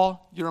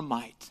all your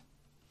might.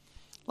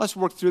 Let's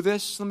work through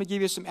this. Let me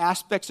give you some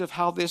aspects of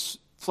how this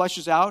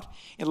fleshes out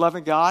in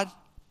loving God.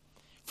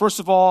 First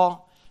of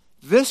all,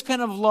 this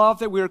kind of love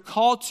that we are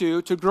called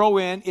to grow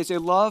in is a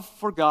love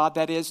for God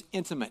that is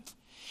intimate.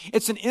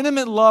 It's an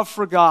intimate love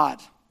for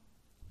God.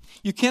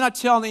 You cannot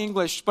tell in the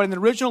English, but in the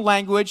original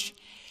language,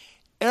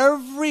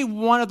 every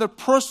one of the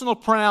personal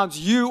pronouns,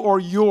 you or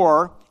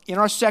your, in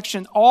our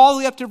section, all the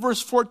way up to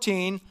verse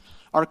 14,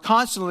 are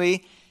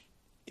constantly,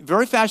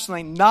 very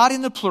fashionably, not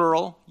in the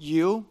plural,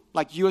 you,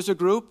 like you as a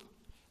group,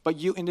 but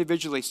you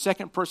individually,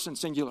 second person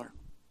singular.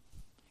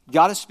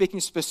 God is speaking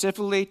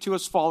specifically to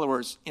his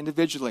followers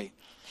individually.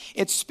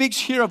 It speaks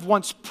here of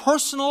one's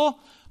personal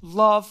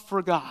love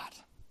for God.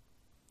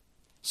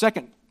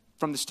 Second,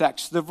 from this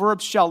text, the verb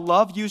shall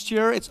love used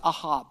here, it's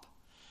ahab.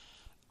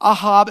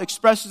 Ahab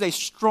expresses a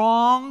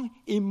strong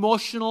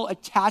emotional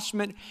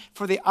attachment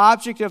for the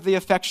object of the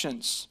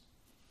affections.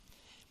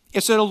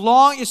 It's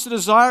a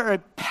desire, a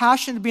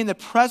passion to be in the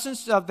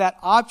presence of that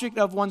object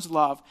of one's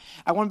love.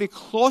 I want to be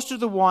close to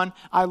the one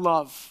I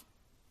love.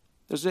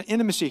 There's an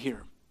intimacy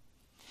here.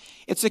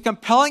 It's a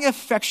compelling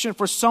affection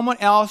for someone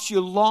else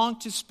you long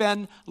to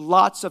spend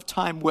lots of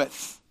time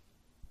with.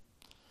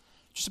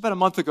 Just about a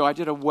month ago, I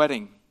did a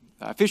wedding.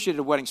 I officiated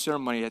a wedding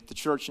ceremony at the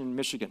church in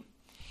Michigan.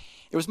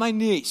 It was my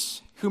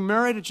niece who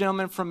married a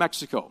gentleman from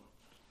Mexico.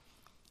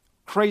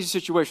 Crazy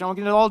situation. I won't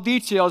get into all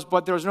details,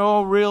 but there was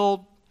no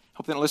real,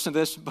 hope they don't listen to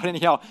this, but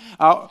anyhow,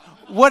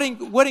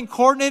 wedding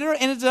coordinator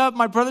ended up,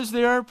 my brother's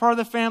there, part of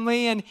the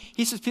family, and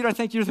he says, Peter, I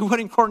think you're the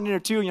wedding coordinator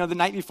too, the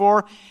night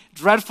before.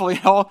 Dreadful,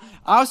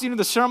 I was even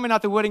the ceremony,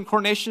 not the wedding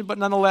coordination, but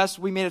nonetheless,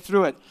 we made it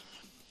through it.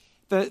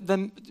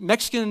 The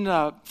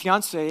Mexican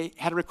fiance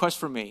had a request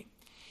from me.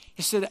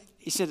 He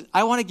said,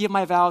 I want to give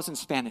my vows in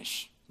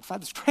Spanish. I thought,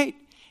 that's great.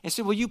 And he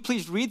said, will you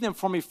please read them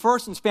for me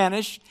first in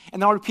Spanish,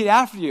 and then I'll repeat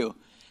after you.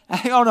 I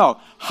think, oh no,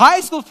 high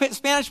school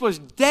Spanish was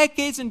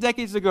decades and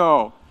decades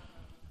ago.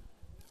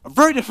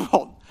 Very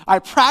difficult. I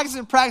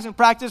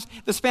practiced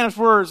the Spanish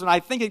words, and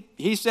I think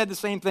he said the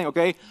same thing,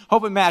 okay?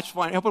 Hope it matched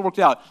fine. Hope it worked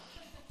out.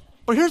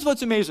 But here's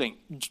what's amazing.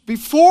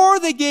 Before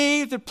they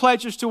gave their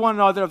pledges to one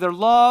another of their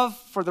love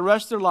for the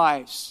rest of their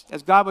lives,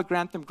 as God would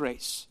grant them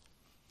grace,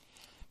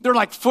 they're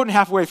like foot and a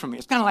half away from me.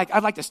 It's kind of like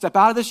I'd like to step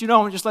out of this,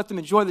 and just let them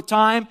enjoy the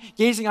time,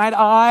 gazing eye to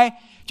eye,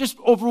 just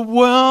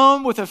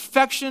overwhelmed with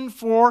affection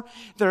for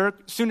their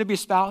soon-to-be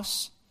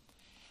spouse.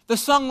 The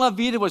song La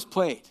Vida was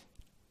played.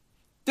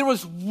 There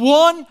was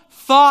one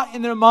thought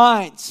in their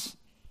minds,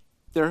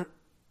 the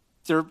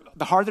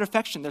heart of their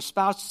affection, their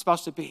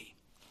spouse-to-be.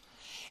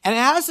 And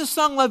as the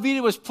song La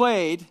Vida was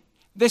played,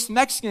 this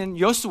Mexican,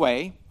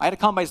 Josue, I had to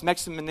call him by his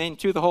Mexican name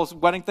too, the whole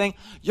wedding thing,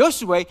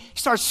 Josue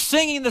starts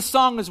singing the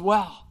song as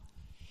well.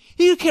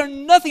 He cared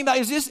nothing about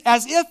it. It's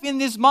as if in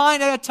his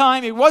mind at that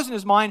time, it wasn't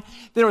his mind,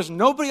 there was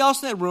nobody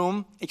else in that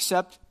room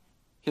except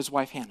his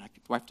wife Hannah,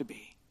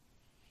 wife-to-be.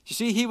 You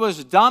see, he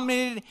was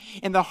dominated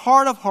in the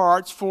heart of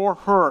hearts for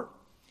her.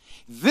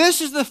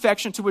 This is the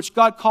affection to which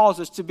God calls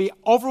us, to be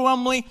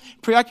overwhelmingly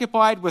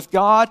preoccupied with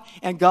God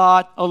and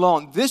God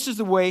alone. This is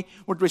the way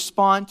we're to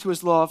respond to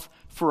his love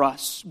for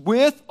us.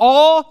 With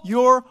all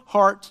your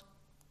heart.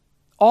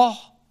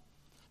 All.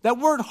 That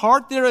word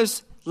heart there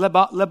is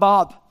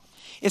lebab.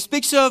 It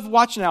speaks of,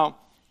 watch now,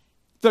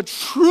 the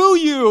true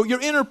you, your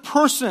inner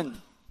person.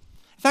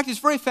 In fact, it's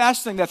very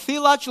fascinating. The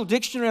Theological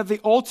Dictionary of the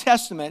Old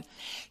Testament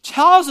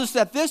tells us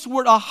that this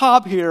word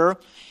ahab here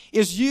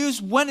is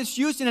used, when it's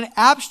used in an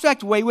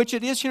abstract way, which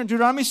it is here in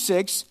Deuteronomy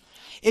 6,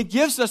 it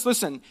gives us,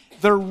 listen,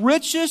 the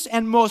richest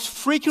and most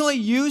frequently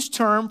used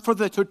term for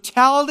the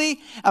totality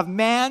of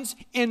man's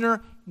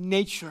inner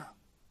nature.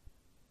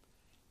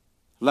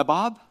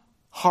 Lebab,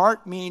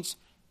 heart, means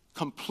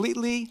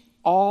completely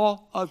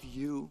all of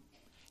you.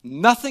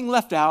 Nothing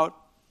left out.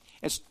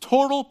 It's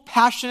total,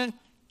 passionate,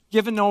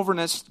 given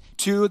overness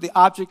to the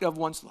object of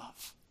one's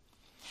love.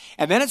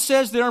 And then it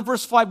says there in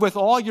verse 5, with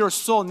all your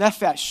soul,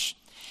 nephesh.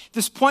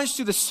 This points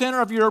to the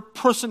center of your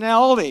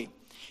personality,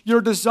 your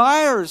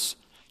desires,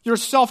 your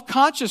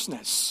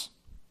self-consciousness.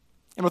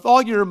 And with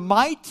all your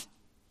might,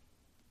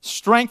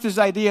 strength is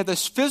the idea,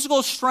 this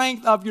physical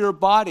strength of your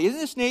body. Isn't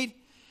this neat?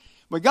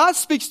 When God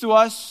speaks to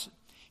us,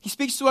 he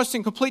speaks to us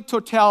in complete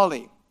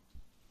totality.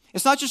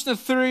 It's not just an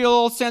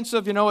ethereal sense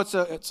of,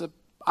 it's a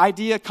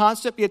idea,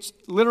 concept. It's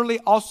literally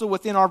also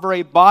within our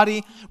very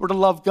body. We're to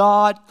love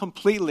God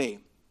completely.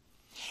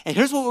 And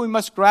here's what we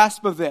must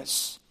grasp of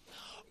this.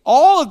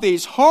 All of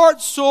these,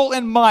 heart, soul,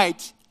 and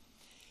might,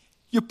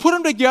 you put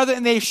them together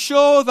and they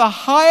show the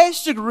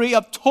highest degree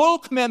of total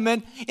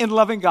commitment in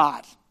loving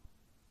God.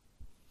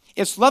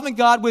 It's loving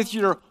God with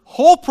your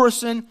whole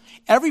person,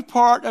 every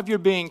part of your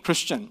being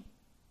Christian.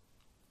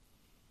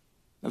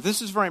 Now,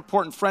 this is very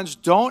important. Friends,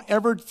 don't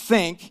ever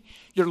think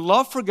your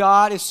love for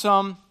God is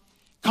some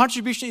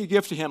contribution you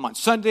give to Him on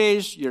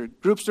Sundays, your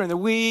groups during the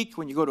week,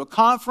 when you go to a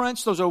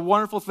conference. Those are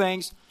wonderful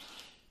things.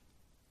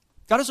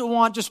 God doesn't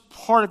want just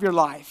part of your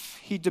life.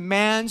 He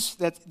demands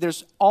that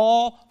there's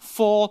all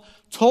full,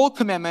 total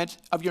commitment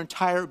of your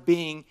entire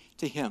being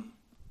to Him.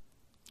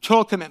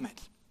 Total commitment.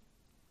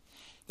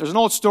 There's an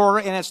old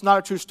story, and it's not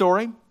a true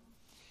story,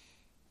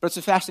 but it's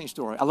a fascinating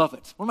story. I love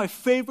it. One of my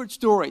favorite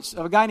stories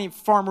of a guy named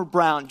Farmer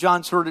Brown.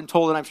 John's heard it and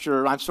told it, I'm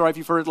sure. I'm sorry if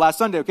you've heard it last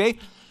Sunday, okay?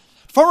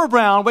 Farmer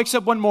Brown wakes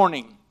up one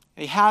morning,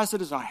 and he has a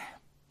desire.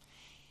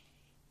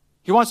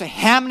 He wants a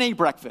ham and egg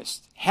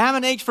breakfast. Ham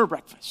and eggs for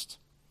breakfast.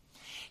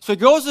 So he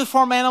goes to the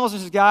farm animals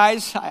and says,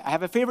 guys, I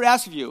have a favor to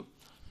ask of you.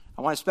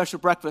 I want a special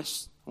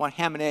breakfast. I want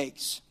ham and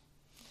eggs.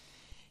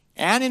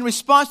 And in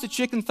response, the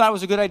chicken thought it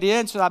was a good idea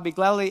and said, I'd be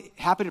gladly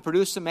happy to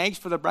produce some eggs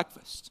for the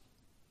breakfast.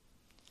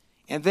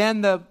 And then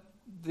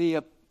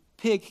the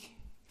pig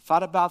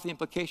thought about the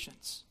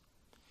implications.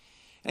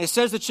 And it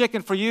says the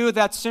chicken, for you,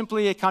 that's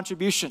simply a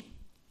contribution.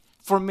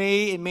 For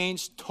me, it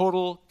means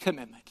total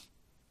commitment.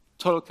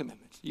 Total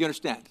commitment. You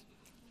understand?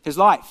 His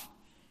life.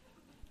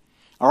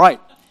 All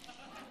right.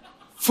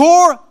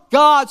 For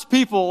God's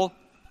people,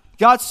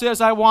 God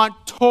says, I want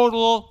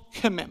total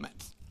commitment.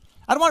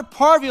 I don't want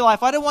part of your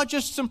life. I don't want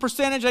just some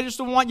percentage. I just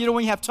don't want you to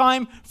when you have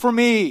time for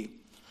me.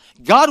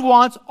 God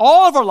wants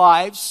all of our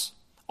lives,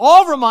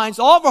 all of our minds,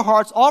 all of our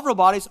hearts, all of our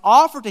bodies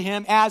offered to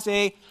Him as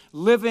a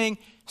living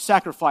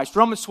sacrifice.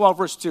 Romans 12,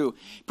 verse 2.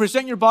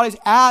 Present your bodies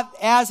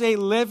as a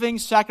living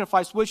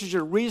sacrifice, which is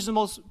your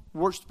reasonable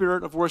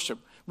spirit of worship,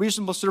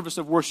 reasonable service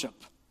of worship.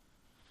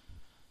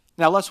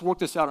 Now let's work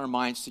this out in our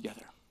minds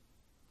together.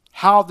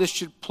 How this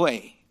should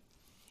play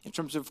in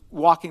terms of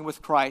walking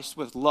with Christ,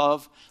 with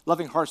love,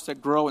 loving hearts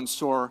that grow and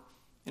soar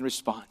in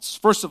response.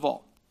 First of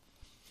all,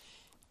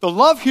 the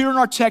love here in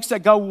our text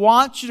that God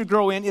wants you to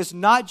grow in is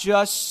not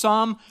just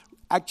some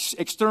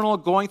external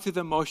going through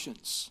the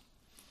motions.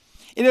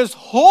 It is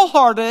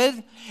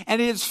wholehearted,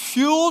 and it is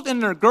fueled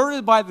and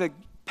undergirded by the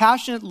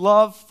passionate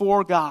love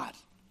for God.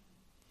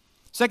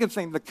 Second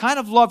thing, the kind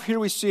of love here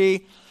we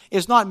see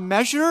is not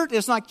measured,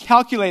 it's not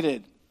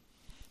calculated.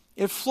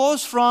 It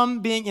flows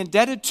from being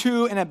indebted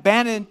to and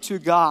abandoned to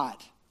God.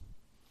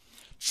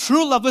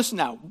 True love, listen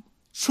now,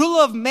 true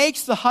love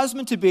makes the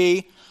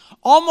husband-to-be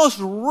almost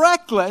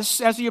reckless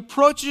as he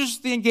approaches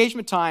the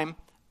engagement time,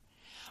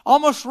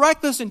 almost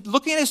reckless in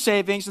looking at his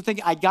savings and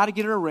thinking, I got to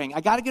get her a ring. I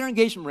got to get her an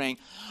engagement ring.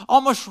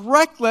 Almost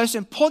reckless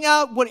in pulling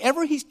out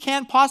whatever he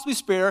can possibly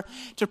spare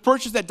to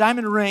purchase that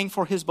diamond ring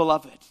for his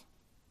beloved.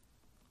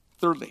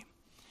 Thirdly,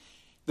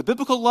 the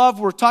biblical love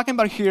we're talking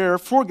about here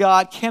for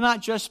God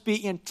cannot just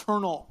be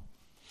internal.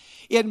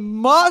 It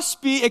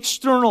must be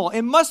external.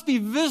 It must be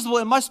visible.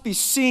 It must be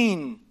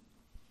seen.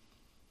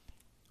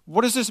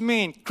 What does this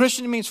mean?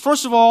 Christian, it means,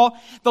 first of all,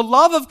 the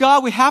love of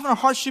God we have in our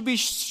hearts should be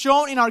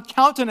shown in our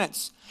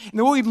countenance. In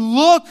the way we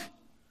look,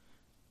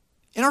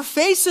 in our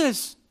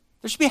faces.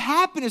 There should be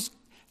happiness,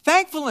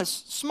 thankfulness,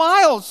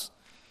 smiles.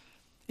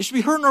 It should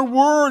be heard in our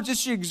words. It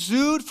should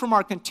exude from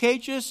our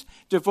contagious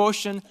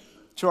devotion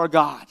to our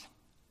God.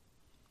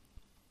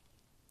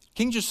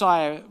 King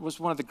Josiah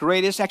was one of the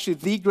greatest, actually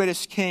the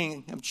greatest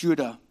king of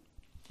Judah.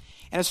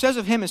 And it says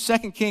of him in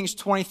 2 Kings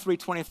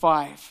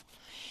 23:25,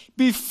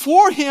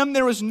 before him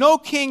there was no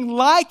king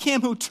like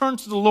him who turned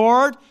to the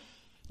Lord,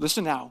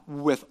 listen now,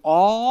 with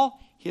all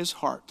his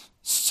heart.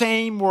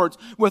 Same words.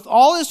 With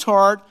all his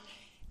heart,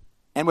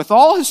 and with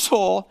all his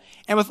soul,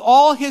 and with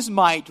all his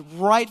might,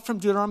 right from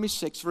Deuteronomy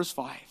 6, verse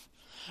 5.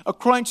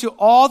 According to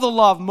all the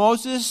law of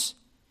Moses,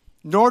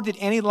 nor did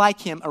any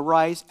like him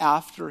arise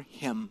after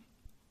him.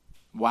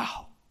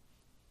 Wow.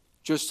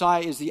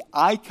 Josiah is the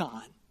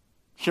icon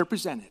here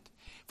presented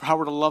for how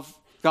we're to love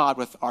God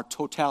with our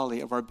totality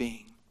of our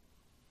being.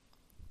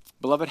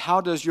 Beloved,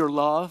 how does your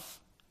love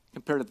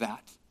compare to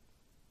that?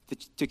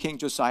 To King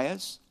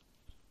Josiah's?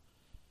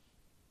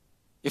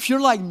 If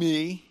you're like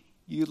me,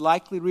 you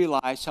likely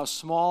realize how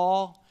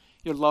small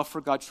your love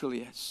for God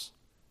truly is.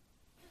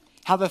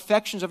 How the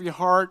affections of your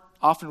heart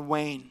often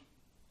wane.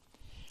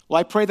 Well,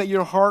 I pray that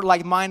your heart,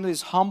 like mine,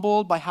 is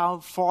humbled by how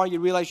far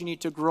you realize you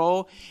need to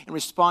grow in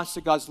response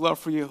to God's love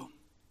for you.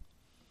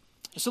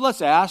 So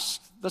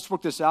let's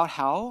work this out.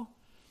 How?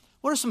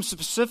 What are some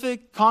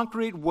specific,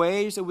 concrete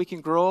ways that we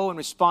can grow in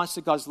response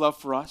to God's love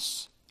for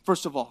us?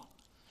 First of all,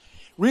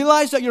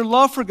 realize that your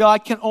love for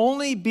God can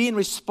only be in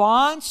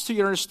response to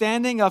your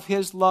understanding of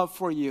His love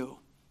for you.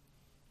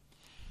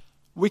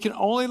 We can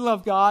only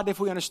love God if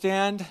we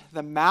understand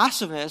the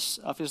massiveness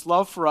of His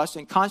love for us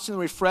and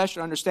constantly refresh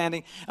our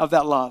understanding of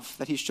that love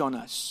that He's shown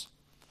us.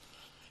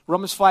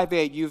 Romans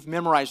 5:8, you've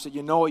memorized it,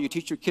 you know it, you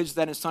teach your kids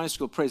that in Sunday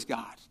school, praise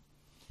God.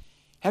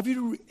 Have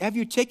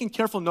you taken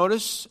careful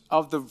notice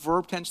of the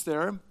verb tense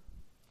there?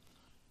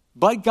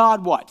 But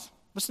God what?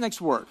 What's the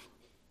next word?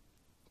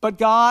 But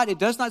God, it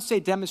does not say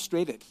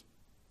demonstrated.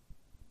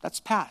 That's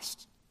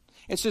past.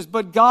 It says,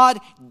 but God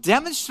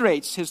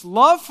demonstrates His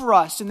love for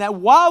us in that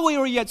while we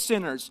were yet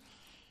sinners,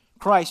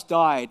 Christ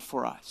died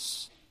for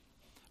us.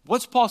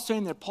 What's Paul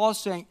saying there?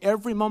 Paul's saying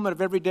every moment of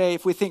every day,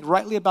 if we think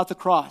rightly about the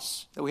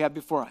cross that we have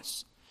before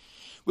us,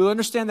 we'll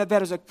understand that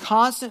that is a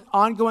constant,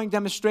 ongoing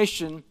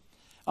demonstration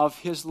of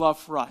his love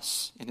for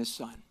us in his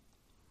Son.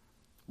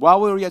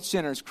 While we were yet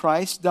sinners,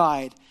 Christ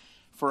died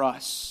for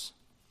us.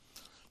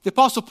 The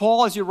Apostle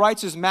Paul, as he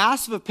writes his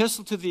massive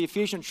epistle to the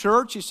Ephesian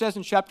church, he says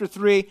in chapter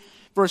 3,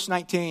 verse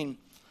 19,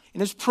 in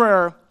his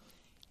prayer,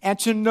 and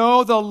to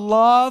know the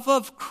love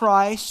of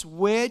Christ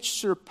which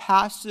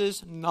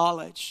surpasses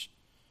knowledge.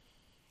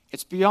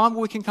 It's beyond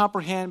what we can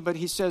comprehend, but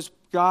he says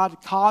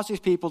God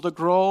causes people to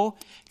grow,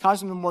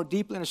 causes them to more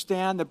deeply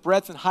understand the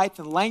breadth and height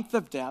and length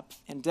of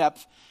depth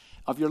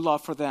of your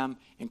love for them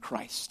in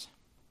Christ.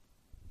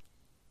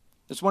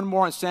 There's one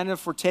more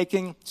incentive for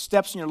taking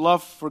steps in your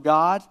love for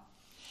God.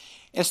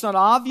 It's not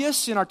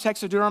obvious in our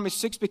text of Deuteronomy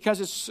 6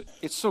 because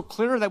it's so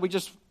clear that we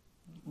just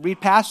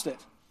read past it.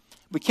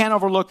 We can't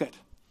overlook it.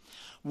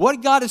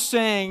 What God is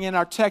saying in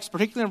our text,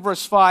 particularly in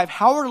verse 5,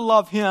 how we're to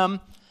love him,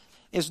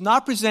 is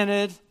not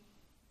presented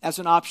as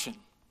an option.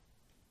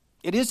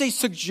 It is a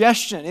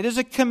suggestion. It is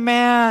a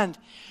command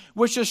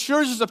which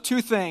assures us of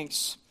two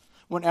things.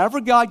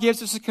 Whenever God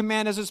gives us a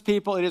command as his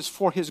people, it is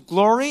for his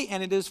glory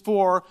and it is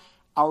for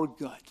our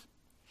good.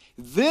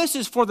 This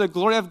is for the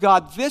glory of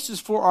God. This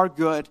is for our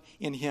good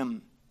in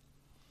him.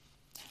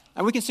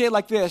 And we can say it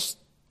like this.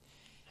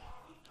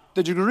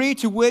 The degree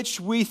to which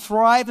we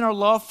thrive in our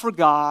love for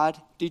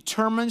God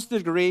determines the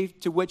degree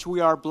to which we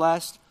are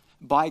blessed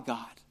by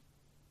God.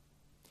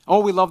 Oh,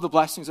 we love the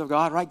blessings of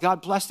God, right?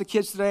 God bless the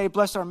kids today,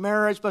 bless our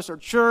marriage, bless our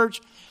church,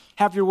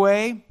 have your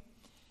way.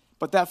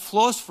 But that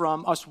flows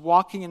from us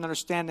walking in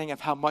understanding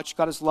of how much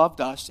God has loved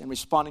us and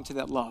responding to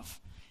that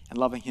love and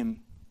loving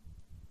him.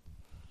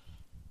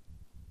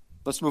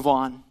 Let's move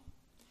on.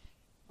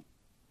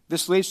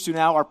 This leads to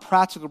now our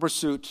practical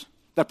pursuit.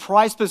 The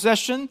prized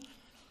possession,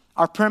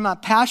 our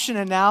paramount passion,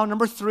 and now,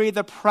 number 3,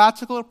 the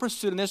practical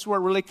pursuit. And this is where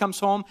it really comes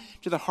home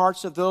to the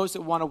hearts of those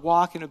that want to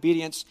walk in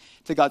obedience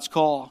to God's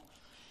call.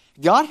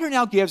 God here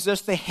now gives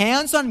us the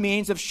hands-on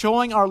means of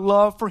showing our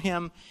love for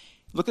him.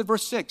 Look at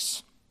verse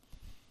 6.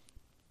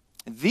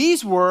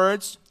 These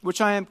words, which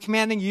I am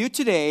commanding you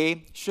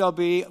today, shall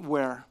be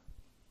where?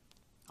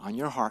 On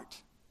your heart.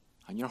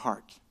 On your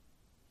heart.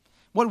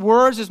 What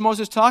words is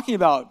Moses talking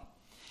about?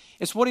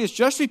 It's what he has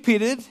just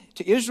repeated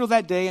to Israel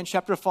that day in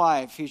chapter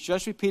 5. He's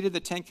just repeated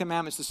the 10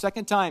 Commandments the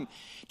second time.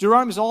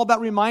 Deuteronomy is all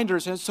about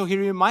reminders, and so he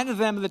reminded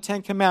them of the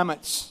 10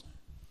 Commandments.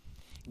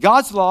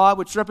 God's law,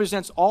 which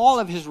represents all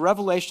of his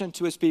revelation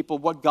to his people,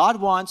 what God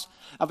wants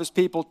of his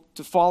people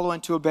to follow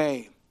and to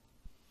obey.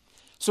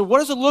 So what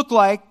does it look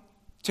like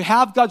to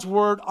have God's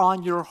word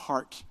on your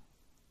heart?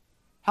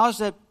 How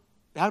do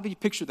you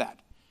picture that?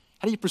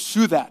 How do you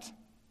pursue that?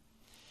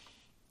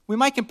 We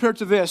might compare it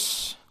to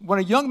this. When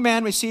a young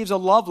man receives a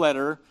love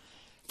letter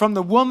from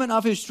the woman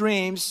of his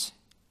dreams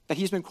that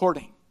he's been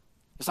courting.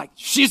 It's like,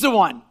 she's the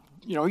one.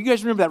 You know, you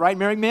guys remember that, right?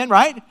 Married men,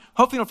 right?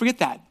 Hopefully you don't forget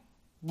that.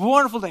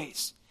 Wonderful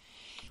days.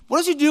 What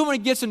does he do when he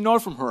gets a note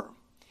from her?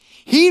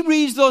 He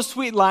reads those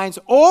sweet lines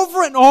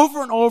over and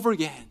over and over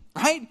again,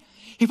 right?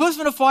 He puts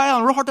them in a file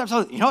and a real hard time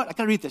telling, you know what, I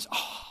got to read this.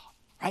 Oh,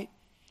 right?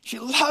 She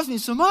loves me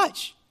so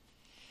much.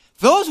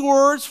 Those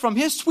words from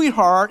his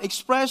sweetheart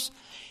express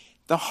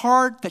the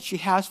heart that she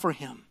has for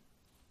him.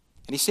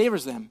 And he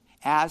savors them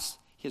as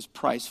his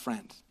prized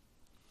friend.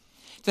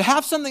 To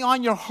have something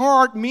on your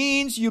heart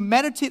means you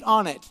meditate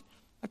on it.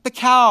 Like the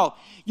cow,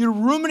 you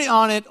ruminate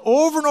on it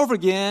over and over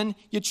again.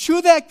 You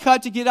chew that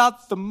cud to get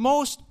out the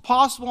most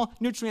possible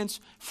nutrients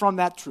from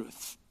that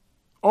truth.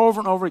 Over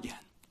and over again.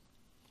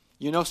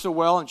 You know so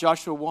well in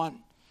Joshua 1.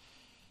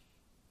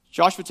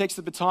 Joshua takes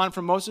the baton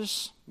from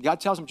Moses. God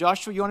tells him,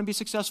 Joshua, you want to be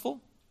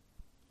successful?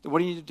 Then what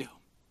do you need to do?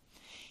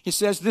 He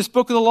says, this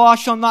book of the law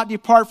shall not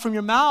depart from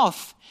your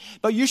mouth,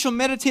 but you shall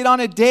meditate on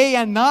it day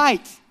and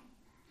night,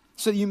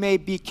 so that you may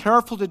be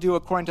careful to do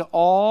according to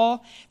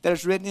all that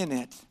is written in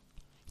it.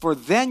 For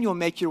then you'll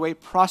make your way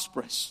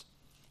prosperous,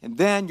 and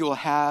then you'll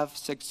have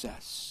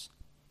success.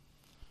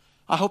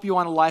 I hope you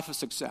want a life of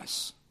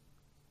success.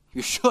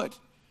 You should.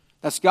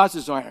 That's God's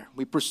desire.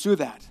 We pursue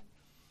that.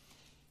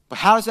 But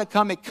how does that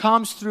come? It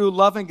comes through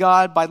loving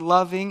God by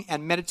loving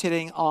and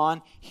meditating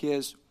on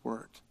his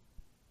word.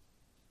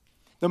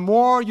 The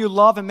more you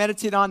love and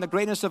meditate on the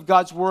greatness of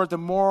God's word, the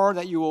more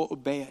that you will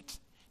obey it,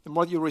 the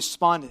more that you will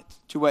respond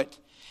to it,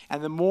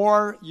 and the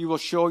more you will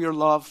show your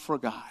love for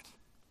God.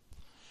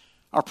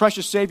 Our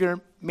precious Savior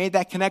made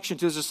that connection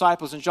to his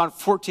disciples in John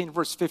 14,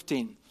 verse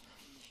 15.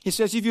 He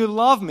says, if you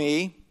love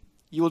me,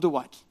 you will do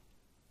what?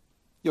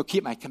 You'll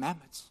keep my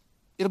commandments.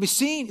 It'll be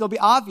seen, it'll be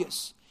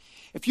obvious.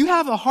 If you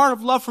have a heart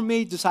of love for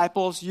me,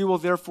 disciples, you will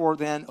therefore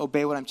then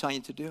obey what I'm telling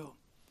you to do.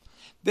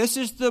 This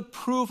is the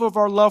proof of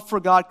our love for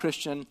God,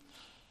 Christian.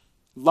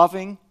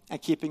 Loving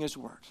and keeping his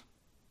word.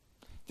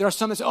 There are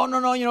some that say, oh,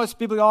 no, it's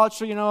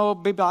bibliolatry,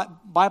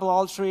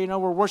 Bibleolatry,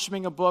 we're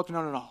worshiping a book.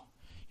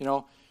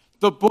 No.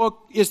 The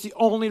book is the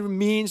only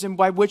means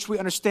by which we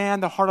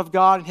understand the heart of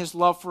God and his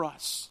love for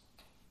us.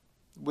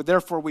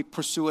 Therefore, we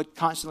pursue it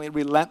constantly,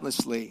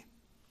 relentlessly.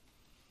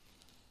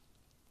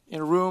 in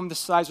a room this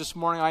size this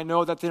morning, I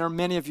know that there are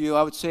many of you,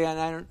 I would say,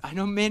 and I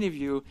know many of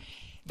you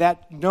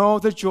that know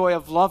the joy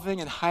of loving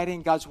and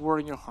hiding God's word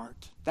in your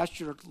heart. That's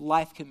your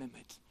life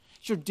commitment.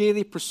 It's your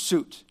daily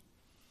pursuit.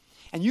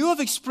 And you have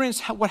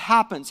experienced what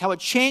happens, how it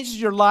changes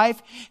your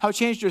life, how it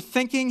changes your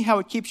thinking, how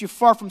it keeps you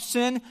far from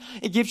sin.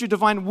 It gives you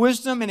divine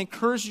wisdom and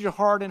encourages your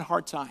heart in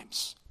hard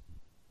times.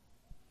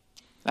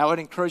 I would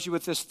encourage you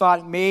with this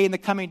thought. May in the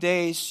coming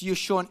days you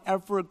show an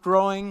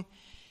ever-growing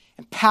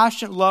and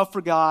passionate love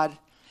for God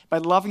by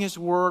loving His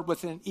Word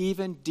with an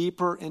even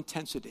deeper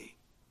intensity.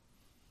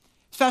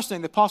 It's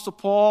fascinating. The Apostle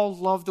Paul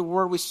loved the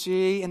Word we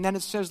see, and then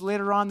it says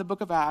later on in the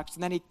book of Acts,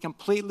 and then he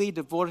completely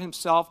devoted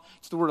himself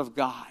to the Word of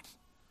God.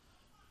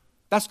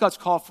 That's God's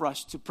call for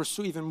us, to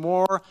pursue even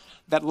more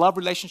that love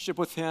relationship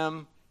with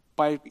Him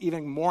by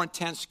even more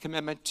intense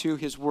commitment to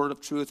His Word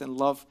of truth and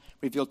love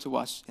revealed to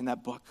us in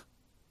that book.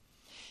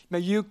 May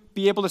you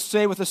be able to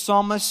say with the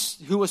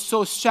psalmist who was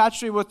so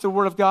saturated with the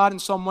Word of God in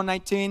Psalm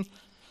 119,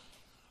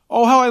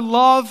 "Oh, how I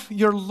love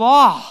your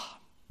law."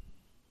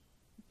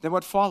 Then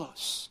what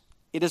follows?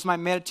 It is my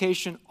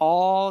meditation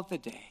all the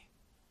day.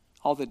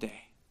 All the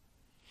day.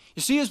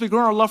 You see, as we grow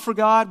in our love for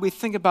God, we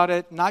think about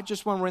it not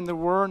just when we're in the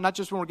Word, not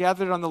just when we're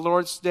gathered on the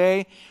Lord's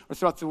day or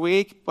throughout the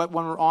week, but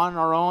when we're on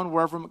our own,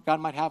 wherever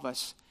God might have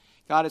us.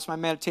 God, it's my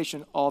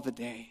meditation all the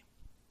day.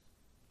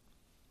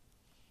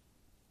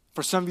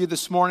 For some of you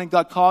this morning,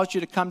 God calls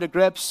you to come to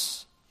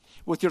grips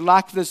with your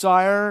lack of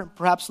desire,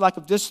 perhaps lack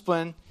of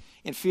discipline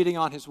in feeding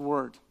on His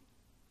Word.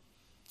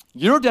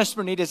 Your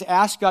desperate need is to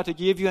ask God to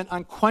give you an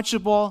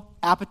unquenchable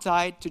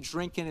appetite to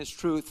drink in His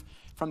truth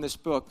from this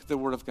book, the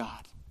Word of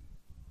God.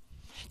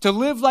 To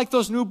live like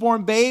those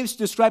newborn babes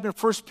described in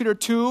 1 Peter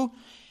 2,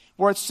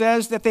 where it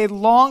says that they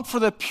long for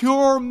the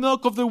pure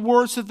milk of the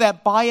Word so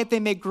that by it they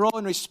may grow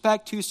in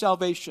respect to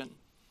salvation.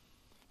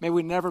 May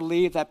we never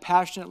leave that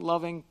passionate,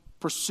 loving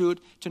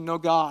pursuit to know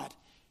God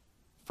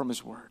from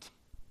His Word.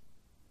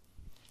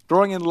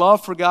 Growing in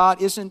love for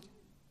God isn't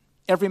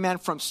every man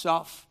for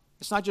himself.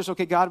 It's not just,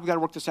 okay, God, we've got to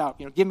work this out.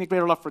 Give me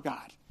greater love for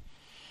God.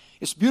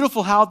 It's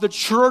beautiful how the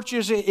church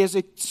is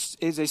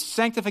a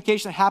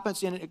sanctification that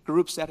happens in a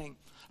group setting,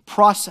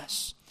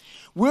 process.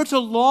 We're to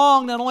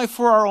long not only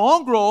for our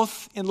own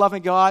growth in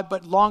loving God,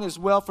 but long as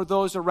well for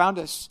those around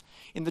us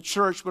in the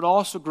church, but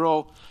also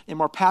grow in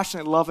more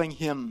passionate loving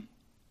Him.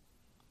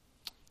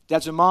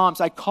 Dads and moms,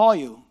 I call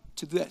you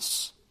to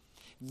this.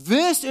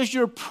 This is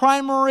your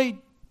primary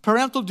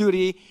parental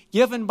duty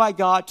given by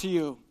God to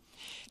you,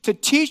 to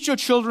teach your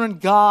children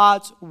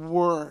God's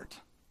Word.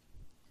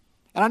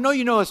 And I know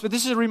you know this, but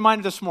this is a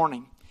reminder this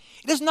morning.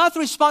 It is not the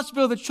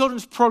responsibility of the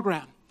children's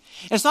program.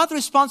 It's not the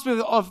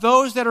responsibility of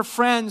those that are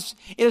friends.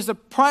 It is the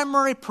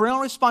primary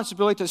parental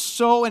responsibility to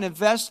sow and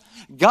invest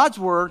God's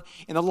Word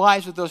in the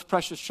lives of those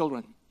precious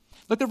children.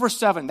 Look at verse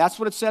 7. That's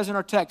what it says in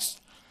our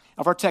text,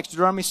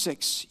 Deuteronomy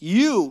 6.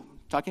 You,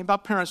 talking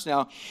about parents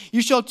now,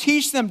 you shall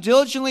teach them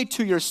diligently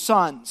to your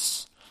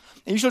sons.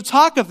 And you shall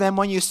talk of them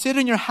when you sit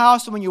in your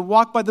house and when you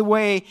walk by the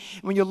way,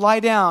 and when you lie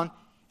down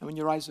and when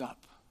you rise up.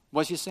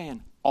 What's he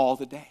saying? All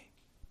the day.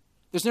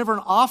 There's never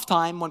an off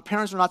time when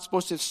parents are not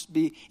supposed to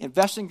be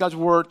investing God's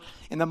Word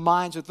in the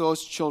minds of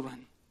those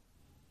children.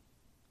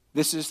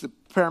 This is the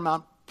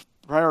paramount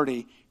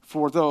priority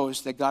for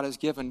those that God has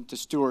given to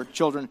steward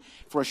children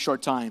for a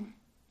short time.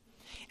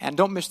 And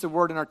don't miss the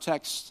word in our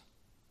text.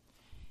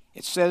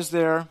 It says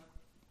there,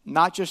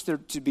 not just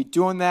to be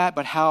doing that,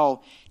 but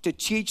how to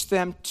teach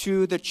them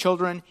to the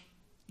children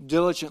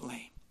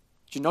diligently.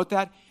 Did you note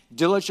that?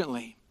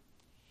 Diligently.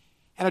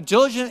 And a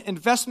diligent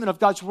investment of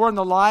God's Word in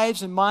the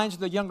lives and minds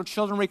of the younger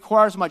children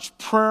requires much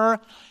prayer,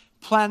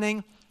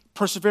 planning,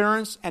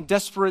 perseverance, and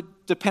desperate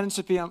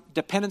dependency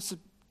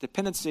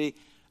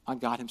on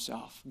God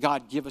Himself.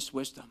 God, give us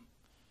wisdom.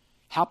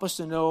 Help us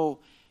to know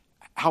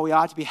how we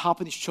ought to be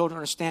helping these children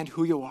understand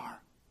who You are,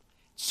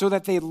 so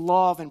that they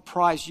love and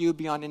prize You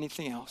beyond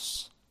anything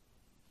else.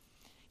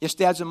 Yes,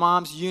 dads and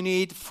moms, you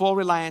need full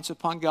reliance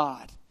upon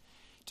God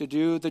to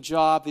do the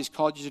job He's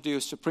called you to do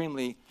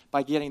supremely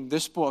by getting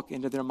this book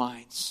into their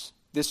minds.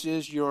 This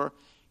is your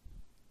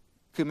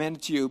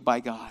commanded to you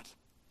by God.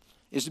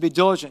 It is to be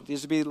diligent. It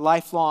is to be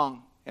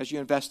lifelong as you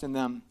invest in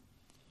them.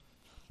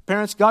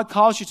 Parents, God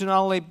calls you to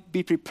not only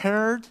be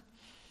prepared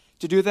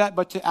to do that,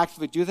 but to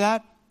actively do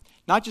that.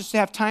 Not just to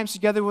have times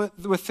together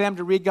with them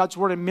to read God's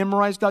Word and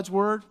memorize God's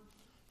Word.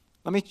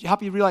 Let me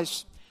help you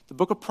realize the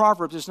book of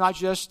Proverbs is not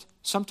just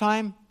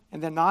sometime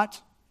and then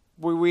not,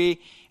 where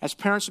we, as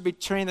parents, should be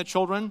training the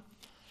children.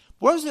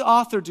 What does the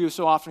author do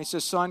so often? He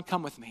says, son,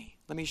 come with me.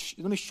 Let me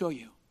show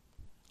you.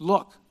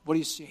 Look, what do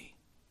you see?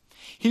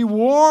 He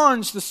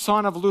warns the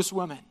son of loose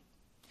women.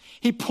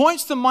 He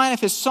points the mind of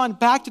his son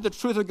back to the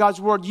truth of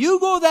God's Word. You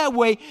go that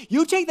way,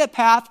 you take that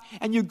path,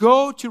 and you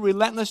go to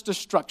relentless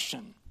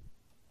destruction.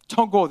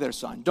 Don't go there,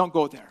 son. Don't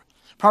go there.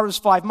 Proverbs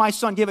 5, my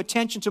son, give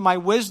attention to my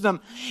wisdom.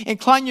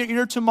 Incline your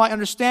ear to my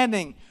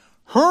understanding.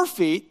 Her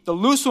feet, the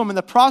loose woman,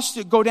 the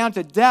prostitute, go down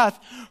to death.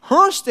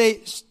 Her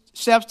steps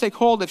take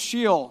hold of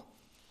Sheol.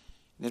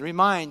 Then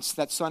reminds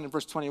that son in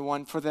verse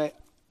 21, for the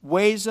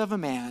ways of a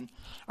man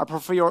are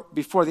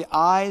before the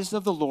eyes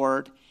of the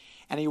Lord,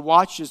 and he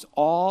watches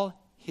all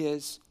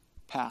his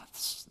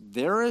paths.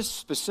 There is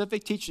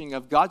specific teaching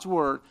of God's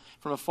word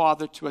from a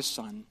father to a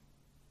son.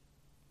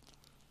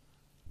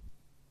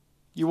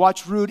 You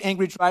watch rude,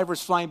 angry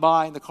drivers flying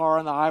by in the car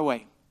on the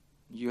highway.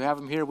 You have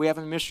them here, we have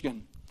them in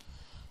Michigan.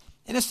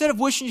 And instead of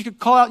wishing you could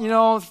call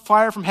out,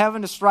 fire from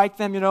heaven to strike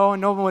them, and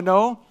no one would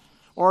know,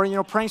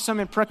 or, praying some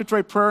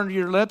imprecatory prayer under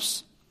your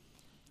lips,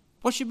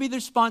 what should be the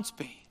response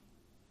be?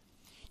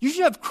 You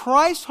should have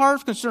Christ's heart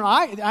of concern.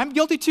 I'm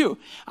guilty too.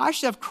 I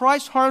should have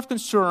Christ's heart of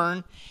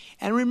concern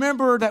and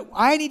remember that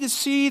I need to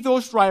see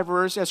those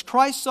drivers as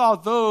Christ saw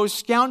those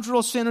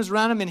scoundrel sinners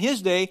around him in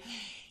his day.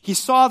 He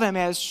saw them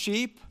as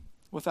sheep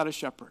without a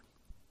shepherd,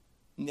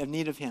 in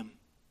need of him.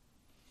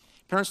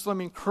 Parents, let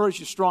me encourage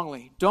you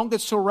strongly. Don't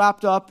get so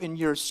wrapped up in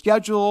your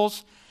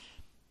schedules,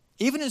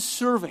 even in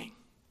serving,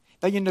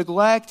 that you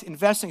neglect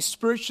investing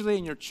spiritually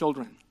in your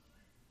children.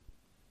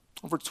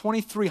 Over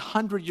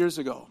 2,300 years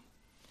ago,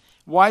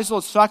 wise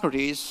old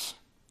Socrates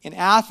in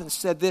Athens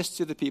said this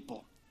to the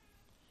people.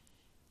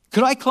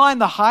 Could I climb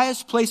the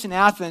highest place in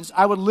Athens,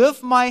 I would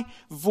lift my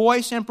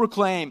voice and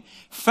proclaim,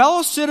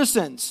 fellow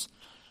citizens,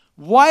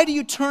 why do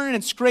you turn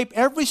and scrape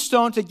every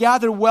stone to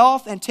gather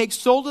wealth and take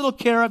so little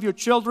care of your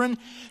children,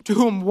 to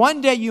whom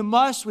one day you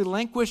must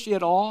relinquish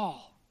it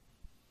all?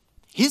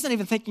 He's not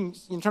even thinking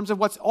in terms of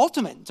what's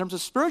ultimate, in terms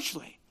of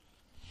spiritually.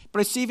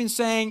 But it's even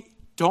saying,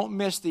 don't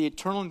miss the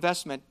eternal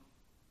investment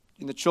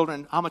in the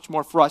children. How much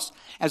more for us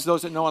as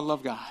those that know and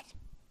love God?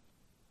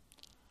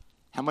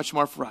 How much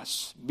more for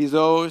us? Be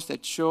those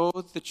that show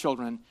the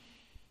children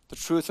the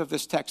truth of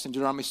this text in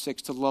Deuteronomy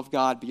 6 to love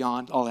God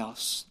beyond all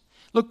else.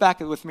 Look back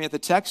with me at the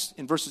text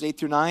in verses 8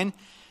 through 9.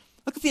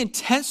 Look at the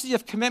intensity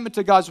of commitment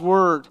to God's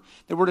word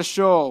that we're to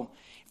show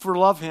if we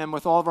love him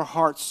with all of our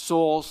hearts,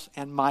 souls,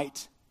 and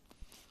might.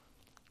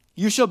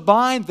 You shall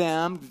bind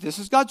them, this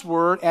is God's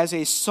word, as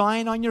a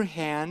sign on your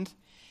hand,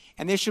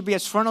 and they shall be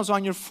as frontals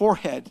on your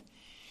forehead.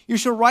 You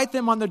shall write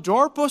them on the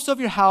doorposts of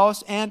your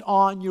house and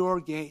on your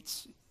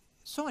gates.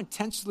 So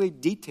intensely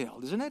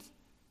detailed, isn't it?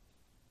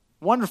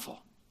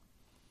 Wonderful.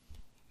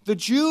 The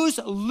Jews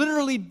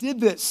literally did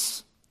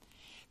this.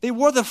 They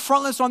wore the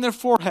frontlets on their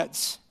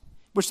foreheads,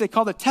 which they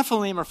call the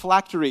tephilim or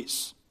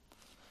phylacteries.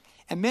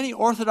 And many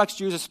Orthodox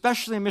Jews,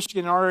 especially in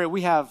Michigan area,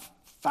 we have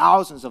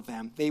thousands of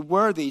them. They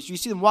wear these. You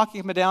see them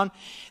walking up and down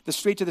the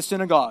street to the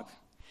synagogue.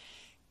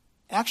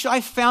 Actually,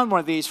 I found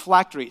one of these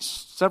phylacteries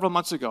several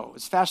months ago.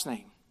 It's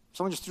fascinating.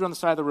 Someone just threw it on the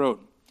side of the road.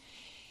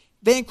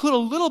 They include a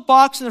little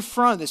box in the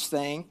front of this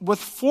thing with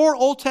 4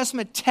 Old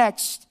Testament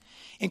texts,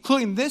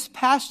 including this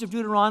passage of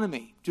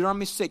Deuteronomy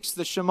 6,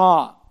 the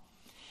Shema.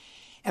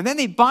 And then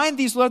they bind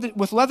these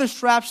with leather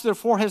straps to their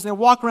foreheads, and they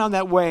walk around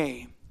that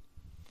way.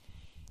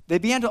 They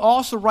began to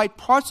also write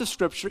parts of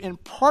Scripture in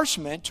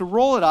parchment to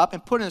roll it up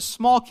and put in a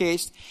small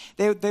case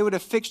they would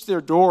affix to their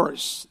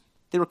doors.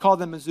 They were called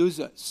the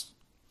mezuzahs.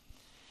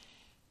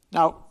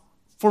 Now,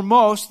 for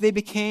most, they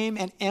became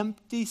an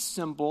empty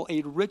symbol,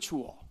 a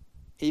ritual,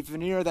 a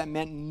veneer that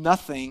meant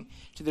nothing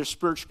to their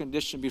spiritual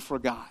condition before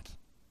God.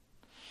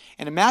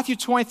 And in Matthew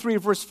 23,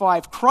 verse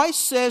 5, Christ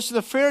says to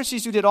the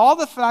Pharisees who did all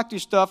the factory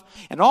stuff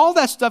and all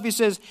that stuff, he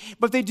says,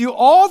 but they do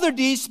all their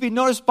deeds to be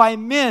noticed by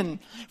men,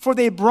 for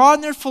they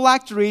broaden their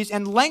phylacteries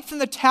and lengthen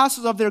the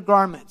tassels of their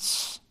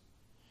garments.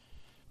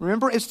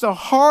 Remember, it's the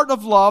heart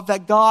of love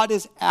that God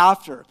is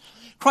after.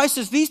 Christ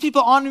says, these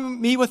people honor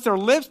me with their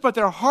lips, but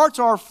their hearts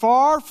are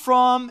far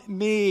from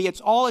me.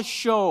 It's all a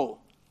show.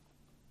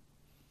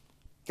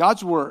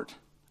 God's word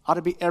ought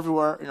to be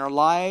everywhere in our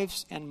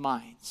lives and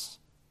minds.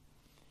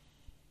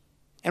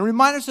 And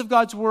reminders of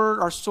God's word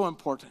are so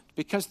important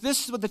because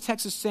this is what the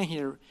text is saying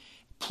here.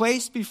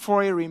 Place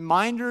before you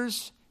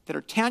reminders that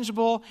are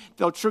tangible,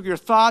 that'll trigger your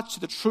thoughts to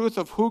the truth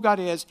of who God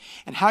is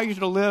and how you're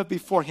to live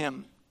before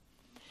him.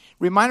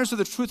 Reminders of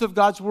the truth of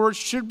God's word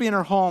should be in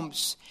our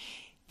homes.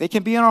 They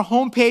can be on our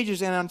home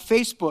pages and on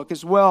Facebook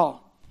as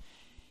well.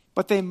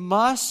 But they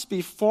must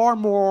be far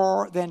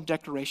more than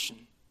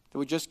decoration that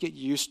we just get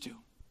used to.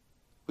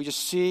 We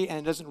just see and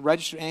it doesn't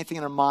register anything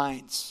in our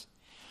minds.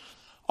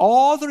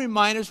 All the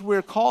reminders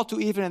we're called to,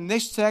 even in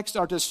this text,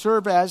 are to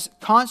serve as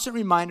constant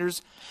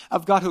reminders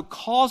of God who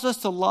calls us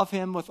to love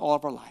him with all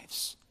of our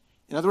lives.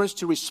 In other words,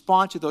 to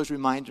respond to those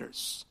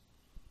reminders.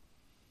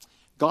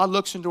 God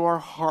looks into our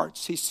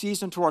hearts. He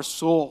sees into our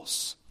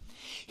souls.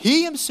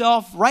 He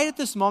himself, right at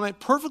this moment,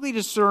 perfectly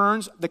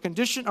discerns the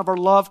condition of our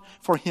love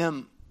for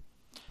him.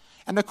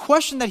 And the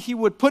question that he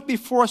would put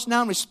before us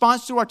now in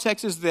response to our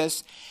text is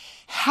this: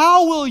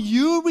 how will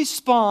you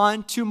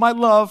respond to my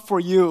love for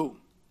you?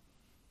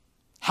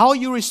 How will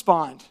you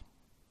respond?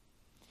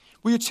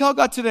 Will you tell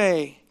God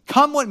today,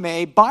 come what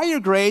may, by your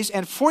grace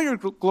and for your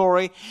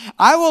glory,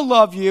 I will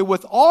love you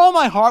with all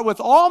my heart, with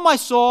all my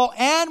soul,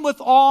 and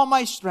with all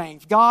my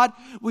strength. God,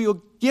 will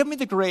you give me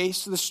the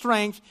grace, the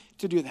strength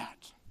to do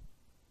that?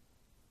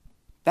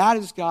 That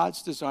is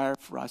God's desire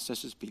for us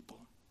as his people.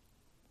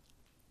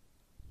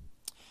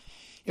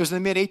 It was in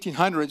the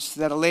mid-1800s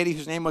that a lady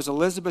whose name was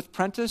Elizabeth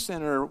Prentice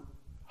and her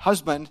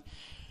husband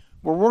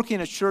were working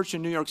in a church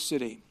in New York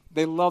City.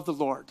 They loved the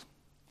Lord.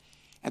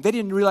 And they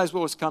didn't realize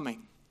what was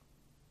coming.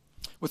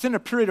 Within a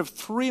period of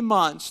 3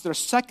 months, their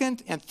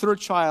second and third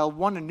child,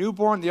 one a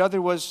newborn, the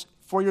other was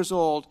 4 years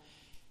old,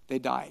 they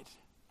died.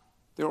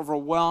 They were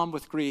overwhelmed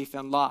with grief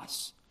and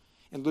loss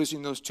in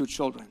losing those 2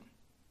 children.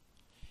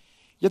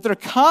 Yet their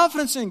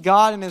confidence in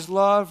God and His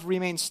love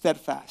remained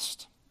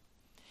steadfast.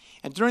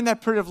 And during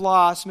that period of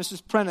loss,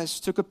 Mrs. Prentice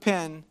took a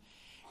pen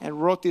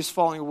and wrote these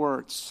following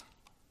words.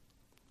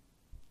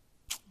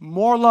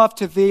 More love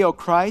to thee, O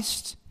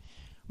Christ,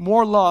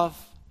 more love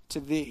to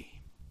thee.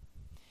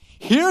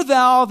 Hear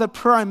thou the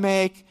prayer I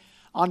make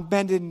on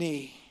bended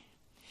knee.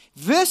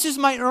 This is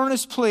my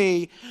earnest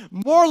plea.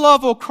 More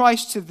love, O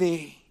Christ, to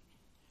thee.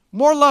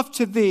 More love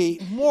to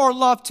thee. More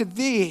love to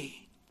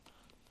thee.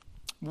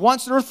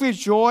 Once earthly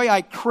joy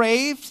I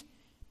craved,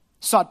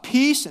 sought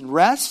peace and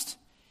rest.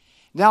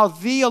 Now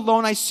thee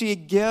alone I see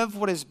give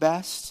what is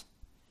best.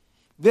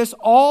 This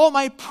all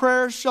my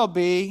prayers shall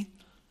be.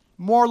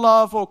 More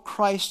love, O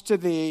Christ, to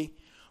thee.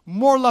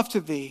 More love to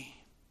thee.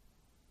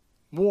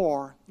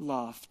 More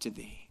love to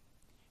thee.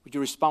 Would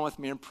you respond with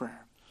me in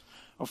prayer?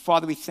 Oh,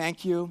 Father, we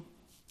thank you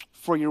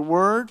for your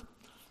word,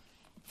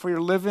 for your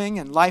living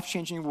and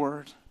life-changing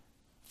word.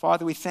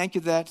 Father, we thank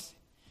you that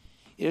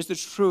it is the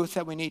truth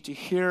that we need to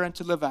hear and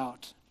to live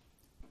out.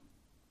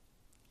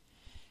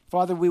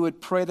 Father, we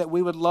would pray that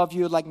we would love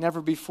you like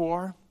never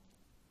before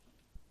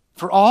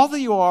for all that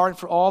you are and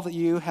for all that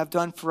you have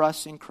done for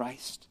us in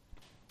Christ.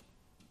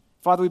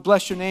 Father, we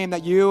bless your name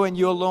that you and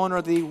you alone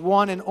are the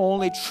one and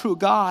only true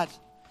God.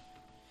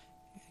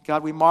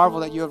 God, we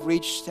marvel that you have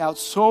reached out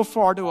so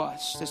far to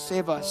us to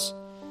save us,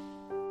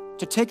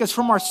 to take us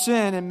from our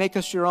sin and make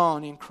us your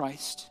own in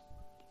Christ.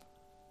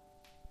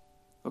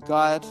 Oh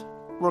God,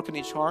 work in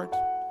each heart.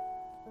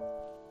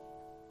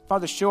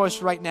 Father, show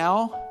us right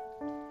now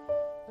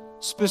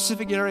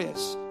specific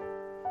areas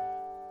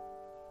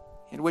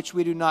in which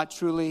we do not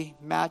truly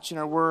match in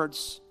our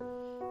words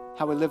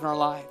how we live in our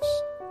lives.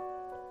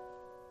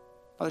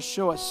 Father,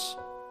 show us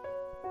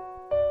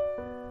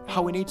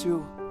how we need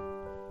to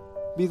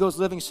be those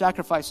living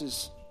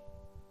sacrifices.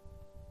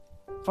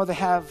 Father,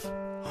 have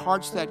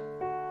hearts that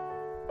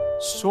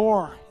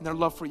soar in their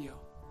love for you.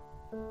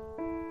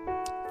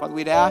 Father,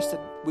 we'd ask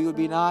that we would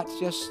be not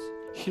just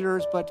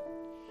hearers, but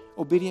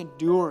obedient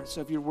doers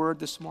of your word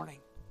this morning.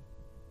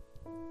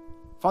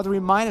 Father,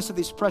 remind us of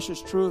these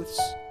precious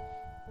truths.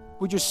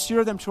 Would you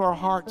sear them to our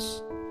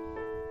hearts,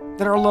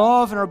 that our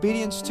love and our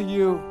obedience to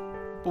you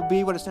will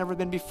be what it's never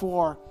been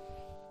before,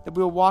 that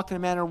we will walk in a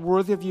manner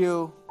worthy of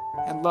you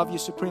and love you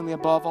supremely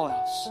above all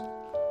else.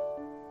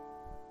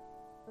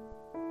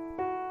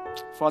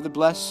 Father,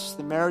 bless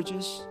the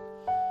marriages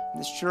in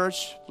this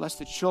church. Bless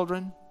the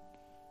children,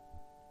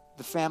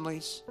 the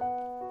families,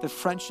 the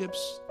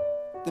friendships,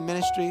 the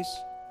ministries,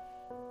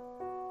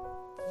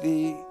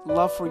 the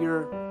love for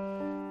your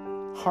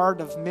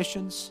heart of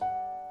missions.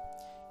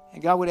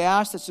 And God would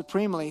ask that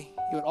supremely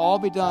it would all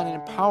be done and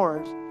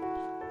empowered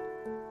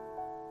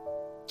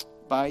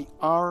by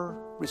our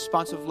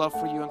responsive love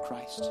for you in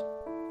Christ.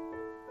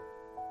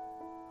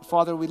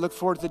 Father, we look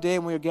forward to the day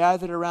when we are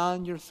gathered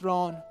around your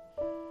throne,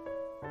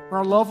 where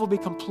our love will be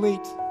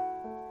complete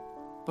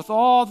with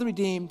all the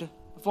redeemed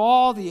of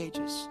all the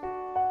ages.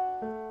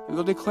 We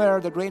will declare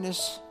the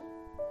greatness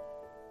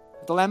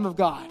of the Lamb of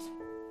God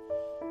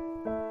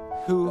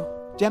who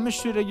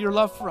demonstrated your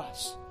love for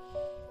us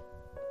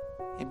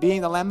in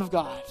being the Lamb of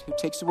God who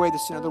takes away the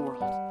sin of the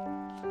world.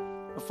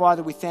 But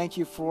Father, we thank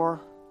you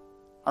for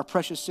our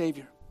precious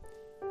Savior,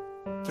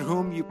 through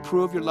whom you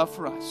prove your love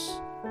for us.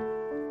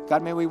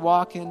 God, may we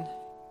walk in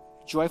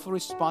joyful,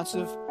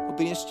 responsive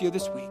obedience to you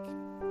this week.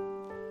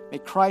 May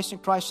Christ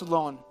and Christ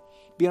alone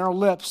be on our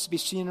lips, be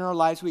seen in our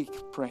lives, we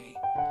pray.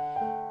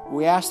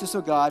 We ask this,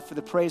 O God, for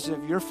the praise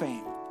of your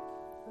fame.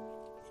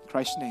 In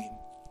Christ's name,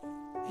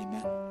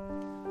 amen.